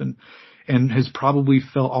life and has probably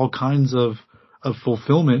felt all kinds of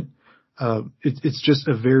fulfillment. It's just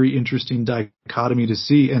a very interesting dichotomy to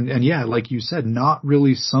see. And yeah, like you said, not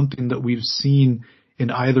really something that we've seen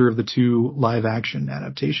in either of the two live action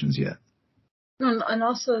adaptations yet. And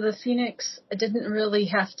also the Phoenix didn't really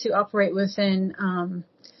have to operate within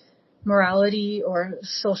morality or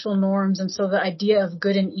social norms. And so the idea of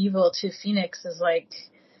good and evil to Phoenix is like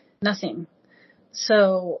nothing.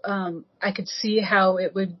 So I could see how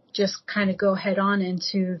it would just kind of go head on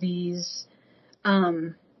into these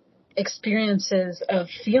experiences of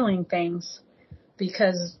feeling things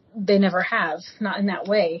because they never have, not in that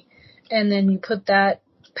way. And then you put that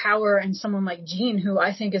power in someone like Jean, who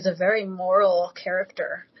I think is a very moral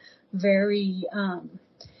character, very,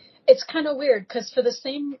 it's kind of weird because for those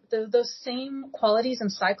same qualities in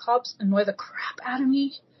Cyclops annoy the crap out of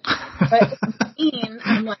me. But Jean,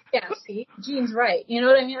 I'm like, yeah, see, Jean's right. You know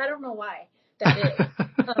what I mean? I don't know why that is.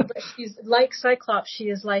 But she's like Cyclops. She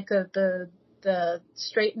is like the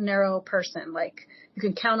straight and narrow person. Like, you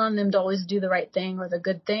can count on them to always do the right thing or the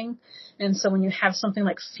good thing. And so when you have something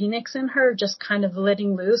like Phoenix in her, just kind of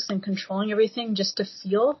letting loose and controlling everything just to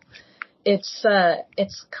feel, it's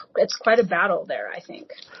quite a battle there, I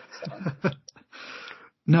think. So.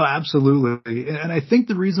 No, absolutely. And I think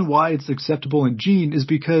the reason why it's acceptable in Jean is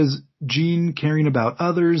because Jean caring about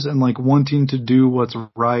others and like wanting to do what's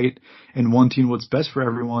right and wanting what's best for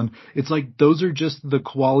everyone, it's like those are just the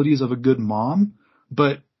qualities of a good mom.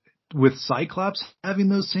 But with Cyclops having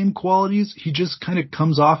those same qualities, he just kind of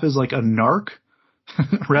comes off as like a narc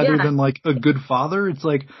rather than like a good father. It's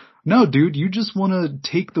like, no, dude, you just want to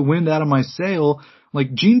take the wind out of my sail.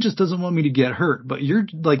 Like, Jean just doesn't want me to get hurt, but you're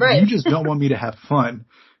like, right. You just don't want me to have fun.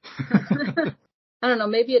 I don't know.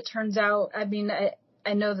 Maybe it turns out, I mean,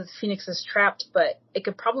 I know that Phoenix is trapped, but it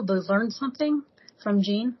could probably learn something from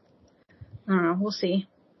Jean. I don't know. We'll see.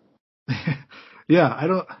 Yeah, I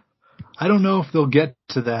don't know if they'll get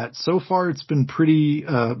to that. So far, it's been pretty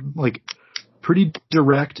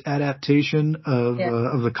direct adaptation of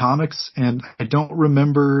the comics, and I don't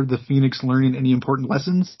remember the Phoenix learning any important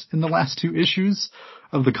lessons in the last two issues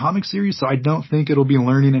of the comic series. So I don't think it'll be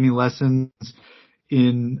learning any lessons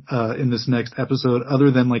in this next episode,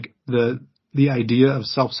 other than like the idea of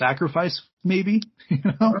self-sacrifice, maybe. You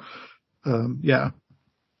know, yeah.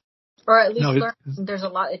 Or at least No, learn there's a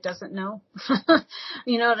lot it doesn't know.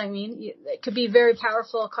 You know what I mean? It could be a very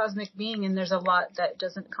powerful cosmic being, and there's a lot that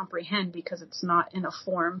doesn't comprehend because it's not in a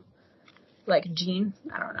form like Jean.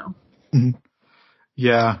 I don't know. mhm.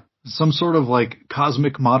 Yeah, some sort of like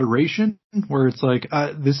cosmic moderation where it's like,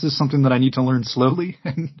 this is something that I need to learn slowly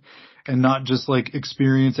and not just like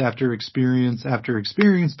experience after experience after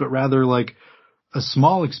experience, but rather like a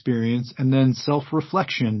small experience and then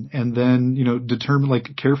self-reflection and then, determine,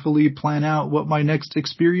 like, carefully plan out what my next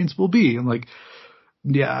experience will be. And like,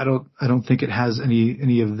 yeah, I don't think it has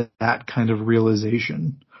any of that kind of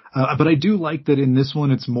realization. But I do like that in this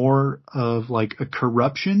one, it's more of like a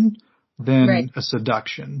corruption than Right. a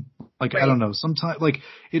seduction. Like, I Right. don't know, sometimes like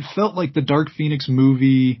it felt like the Dark Phoenix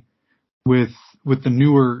movie with the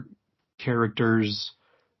newer characters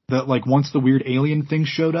that, like, once the weird alien thing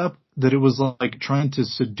showed up, that it was like trying to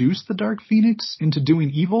seduce the Dark Phoenix into doing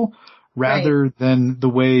evil rather than the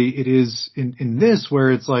way it is in this, where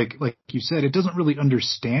it's like you said, it doesn't really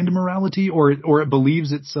understand morality or it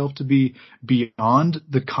believes itself to be beyond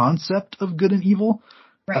the concept of good and evil.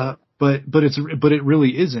 Right. But it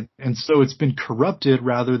really isn't. And so it's been corrupted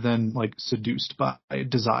rather than like seduced by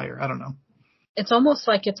desire. I don't know. It's almost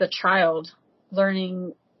like it's a child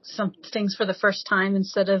learning some things for the first time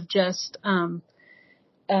instead of just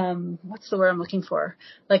what's the word I'm looking for?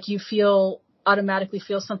 Like you automatically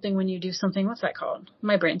feel something when you do something. What's that called?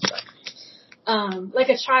 My brain's stuck. Like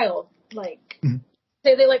a child, like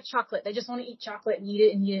say they like chocolate. They just want to eat chocolate and eat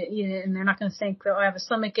it and eat it, and eat it, and they're not going to think, oh, I have a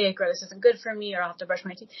stomach ache or this isn't good for me or I'll have to brush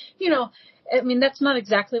my teeth. I mean, that's not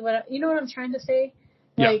exactly you know what I'm trying to say?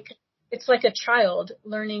 Yeah. Like, it's like a child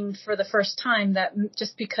learning for the first time that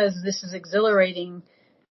just because this is exhilarating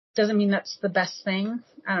doesn't mean that's the best thing.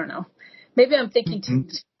 I don't know. Maybe I'm thinking too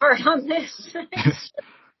hard on this.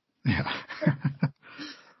 Yeah.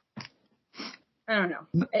 I don't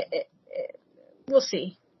know. We'll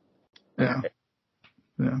see. Yeah.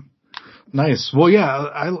 Yeah. Nice. Well, yeah,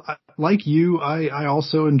 I like you. I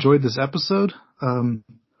also enjoyed this episode.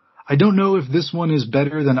 I don't know if this one is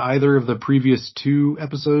better than either of the previous two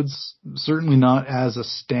episodes. Certainly not as a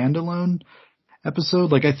standalone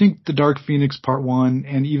episode. Like, I think the Dark Phoenix Part 1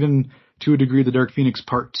 and even to a degree the Dark Phoenix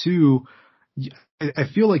Part 2, I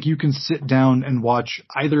feel like you can sit down and watch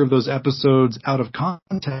either of those episodes out of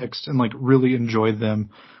context and like really enjoy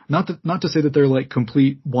them. Not to say that they're like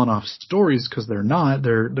complete one-off stories, because they're not.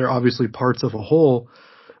 They're obviously parts of a whole.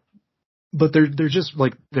 But they're just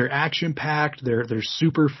like, they're action packed. They're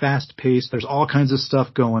super fast paced. There's all kinds of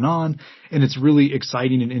stuff going on, and it's really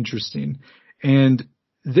exciting and interesting. And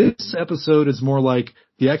this episode is more like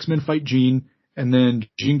the X-Men fight Jean, and then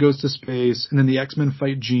Jean goes to space, and then the X-Men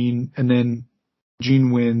fight Jean, and then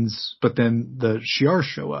Jean wins, but then the Shi'ar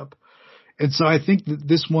show up. And so I think that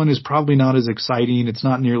this one is probably not as exciting. It's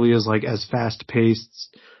not nearly as fast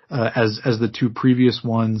paced as the two previous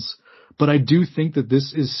ones. But I do think that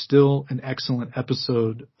this is still an excellent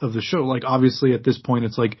episode of the show. Like, obviously at this point,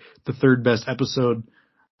 it's like the third best episode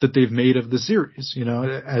that they've made of the series,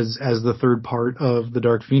 as the third part of the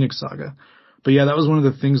Dark Phoenix saga. But yeah, that was one of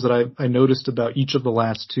the things that I noticed about each of the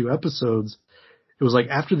last two episodes. It was like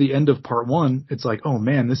after the end of part 1, it's like, oh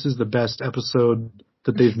man, this is the best episode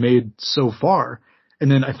that they've made so far. And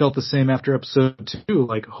then I felt the same after episode 2,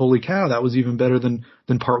 like, holy cow, that was even better than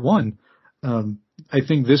part 1. I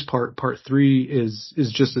think this part 3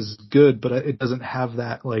 is just as good, but it doesn't have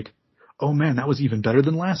that like, oh man, that was even better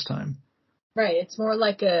than last time. Right. It's more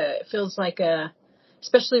like it feels like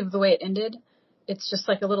especially the way it ended, it's just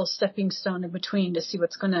like a little stepping stone in between to see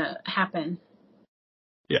what's going to happen.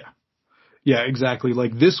 Yeah. Yeah, exactly.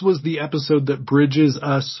 Like, this was the episode that bridges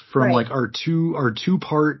us from Right. like our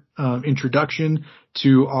two-part introduction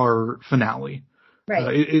to our finale. Right.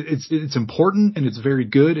 It's important and it's very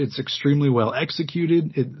good. It's extremely well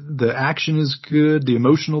executed. The action is good. The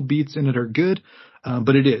emotional beats in it are good.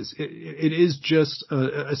 But it is just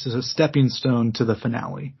a stepping stone to the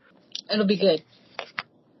finale. It'll be good.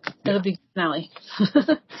 It'll be finale.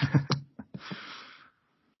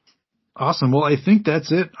 Awesome. Well, I think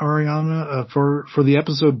that's it, Ariana, for the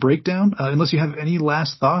episode breakdown. Unless you have any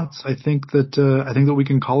last thoughts, I think that we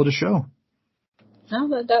can call it a show.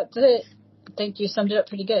 No, that's it. I think you summed it up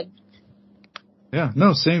pretty good. Yeah.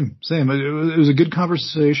 No, same. It was a good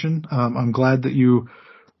conversation. I'm glad that you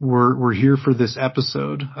were here for this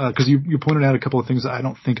episode, because you pointed out a couple of things that I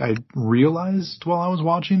don't think I realized while I was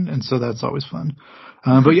watching, and so that's always fun.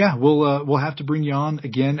 But yeah, we'll have to bring you on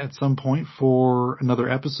again at some point for another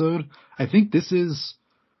episode. I think this is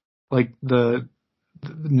like the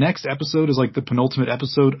next episode is like the penultimate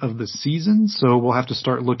episode of the season, so we'll have to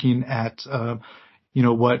start looking at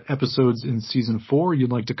what episodes in season 4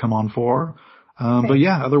 you'd like to come on for. But Okay.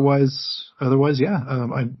 yeah, otherwise,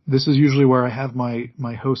 yeah. This is usually where I have my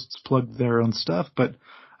hosts plug their own stuff, but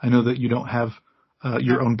I know that you don't have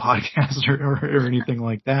your own podcast or anything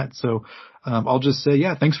like that. So I'll just say,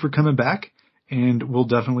 yeah, thanks for coming back, and we'll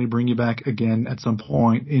definitely bring you back again at some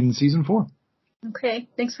point in season 4. Okay.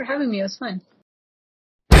 Thanks for having me. It was fun.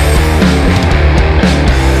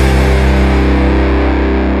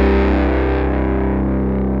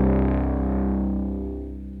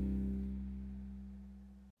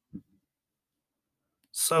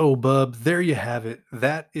 So, bub, there you have it.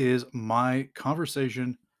 That is my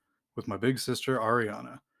conversation with my big sister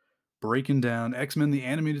Ariana, breaking down X-Men the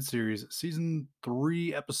Animated Series, Season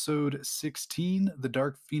 3, Episode 16, The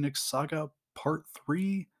Dark Phoenix Saga, Part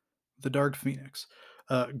 3, The Dark Phoenix.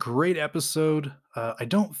 Great episode. I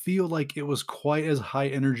don't feel like it was quite as high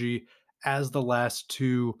energy as the last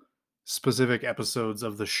 2 specific episodes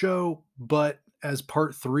of the show, but as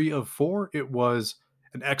Part 3 of 4, it was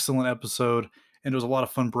an excellent episode, and it was a lot of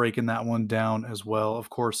fun breaking that one down as well. Of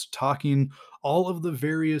course, talking all of the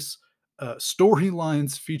various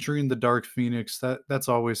storylines featuring the Dark Phoenix. That's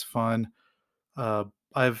always fun. Uh,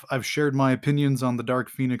 I've shared my opinions on the Dark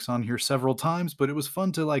Phoenix on here several times, but it was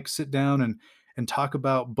fun to like sit down and talk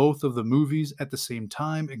about both of the movies at the same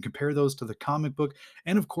time and compare those to the comic book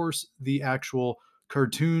and of course the actual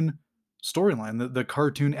cartoon storyline, the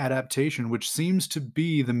cartoon adaptation, which seems to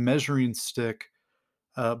be the measuring stick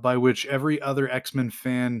by which every other X-Men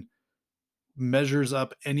fan measures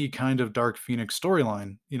up any kind of Dark Phoenix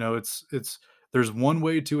storyline. It's there's one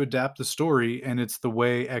way to adapt the story, and it's the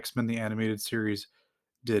way X-Men the Animated Series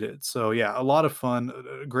did it. So yeah, a lot of fun,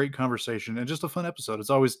 a great conversation, and just a fun episode. It's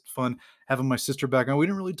always fun having my sister back on. We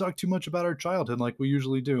didn't really talk too much about our childhood like we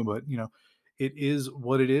usually do, but it is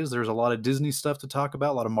what it is. There's a lot of Disney stuff to talk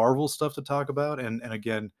about, a lot of Marvel stuff to talk about, and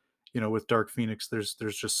again, with Dark Phoenix, there's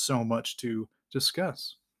just so much to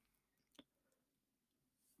discuss.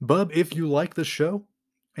 Bub, if you like the show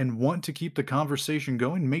and want to keep the conversation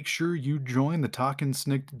going, make sure you join the Talkin'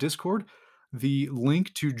 Snicked Discord. The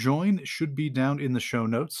link to join should be down in the show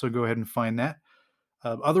notes, so go ahead and find that.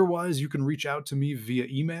 Otherwise, you can reach out to me via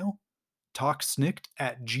email,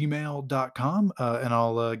 talksnicked@gmail.com, and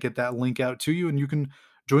I'll get that link out to you, and you can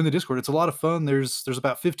join the Discord. It's a lot of fun. There's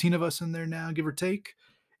about 15 of us in there now, give or take,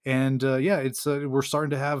 and yeah, it's we're starting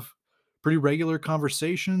to have pretty regular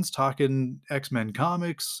conversations, talking X-Men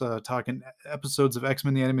comics, talking episodes of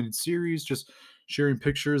X-Men the Animated Series, just sharing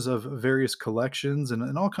pictures of various collections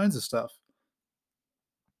and all kinds of stuff.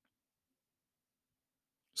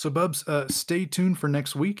 So, Bubs, stay tuned for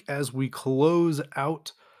next week as we close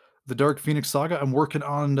out the Dark Phoenix saga. I'm working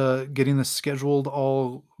on getting this scheduled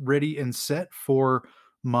all ready and set for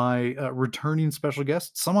my returning special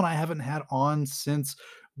guest, someone I haven't had on since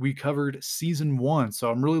we covered season 1. So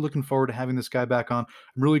I'm really looking forward to having this guy back on.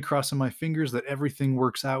 I'm really crossing my fingers that everything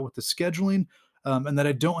works out with the scheduling, and that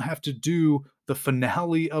I don't have to do the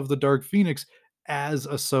finale of the Dark Phoenix as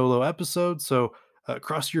a solo episode. So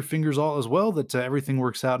cross your fingers all as well that everything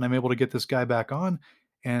works out and I'm able to get this guy back on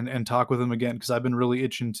and talk with him again, because I've been really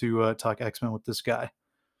itching to talk X-Men with this guy.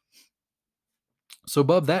 So,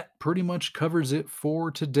 Bub, that pretty much covers it for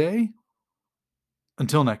today.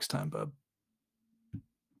 Until next time, Bub.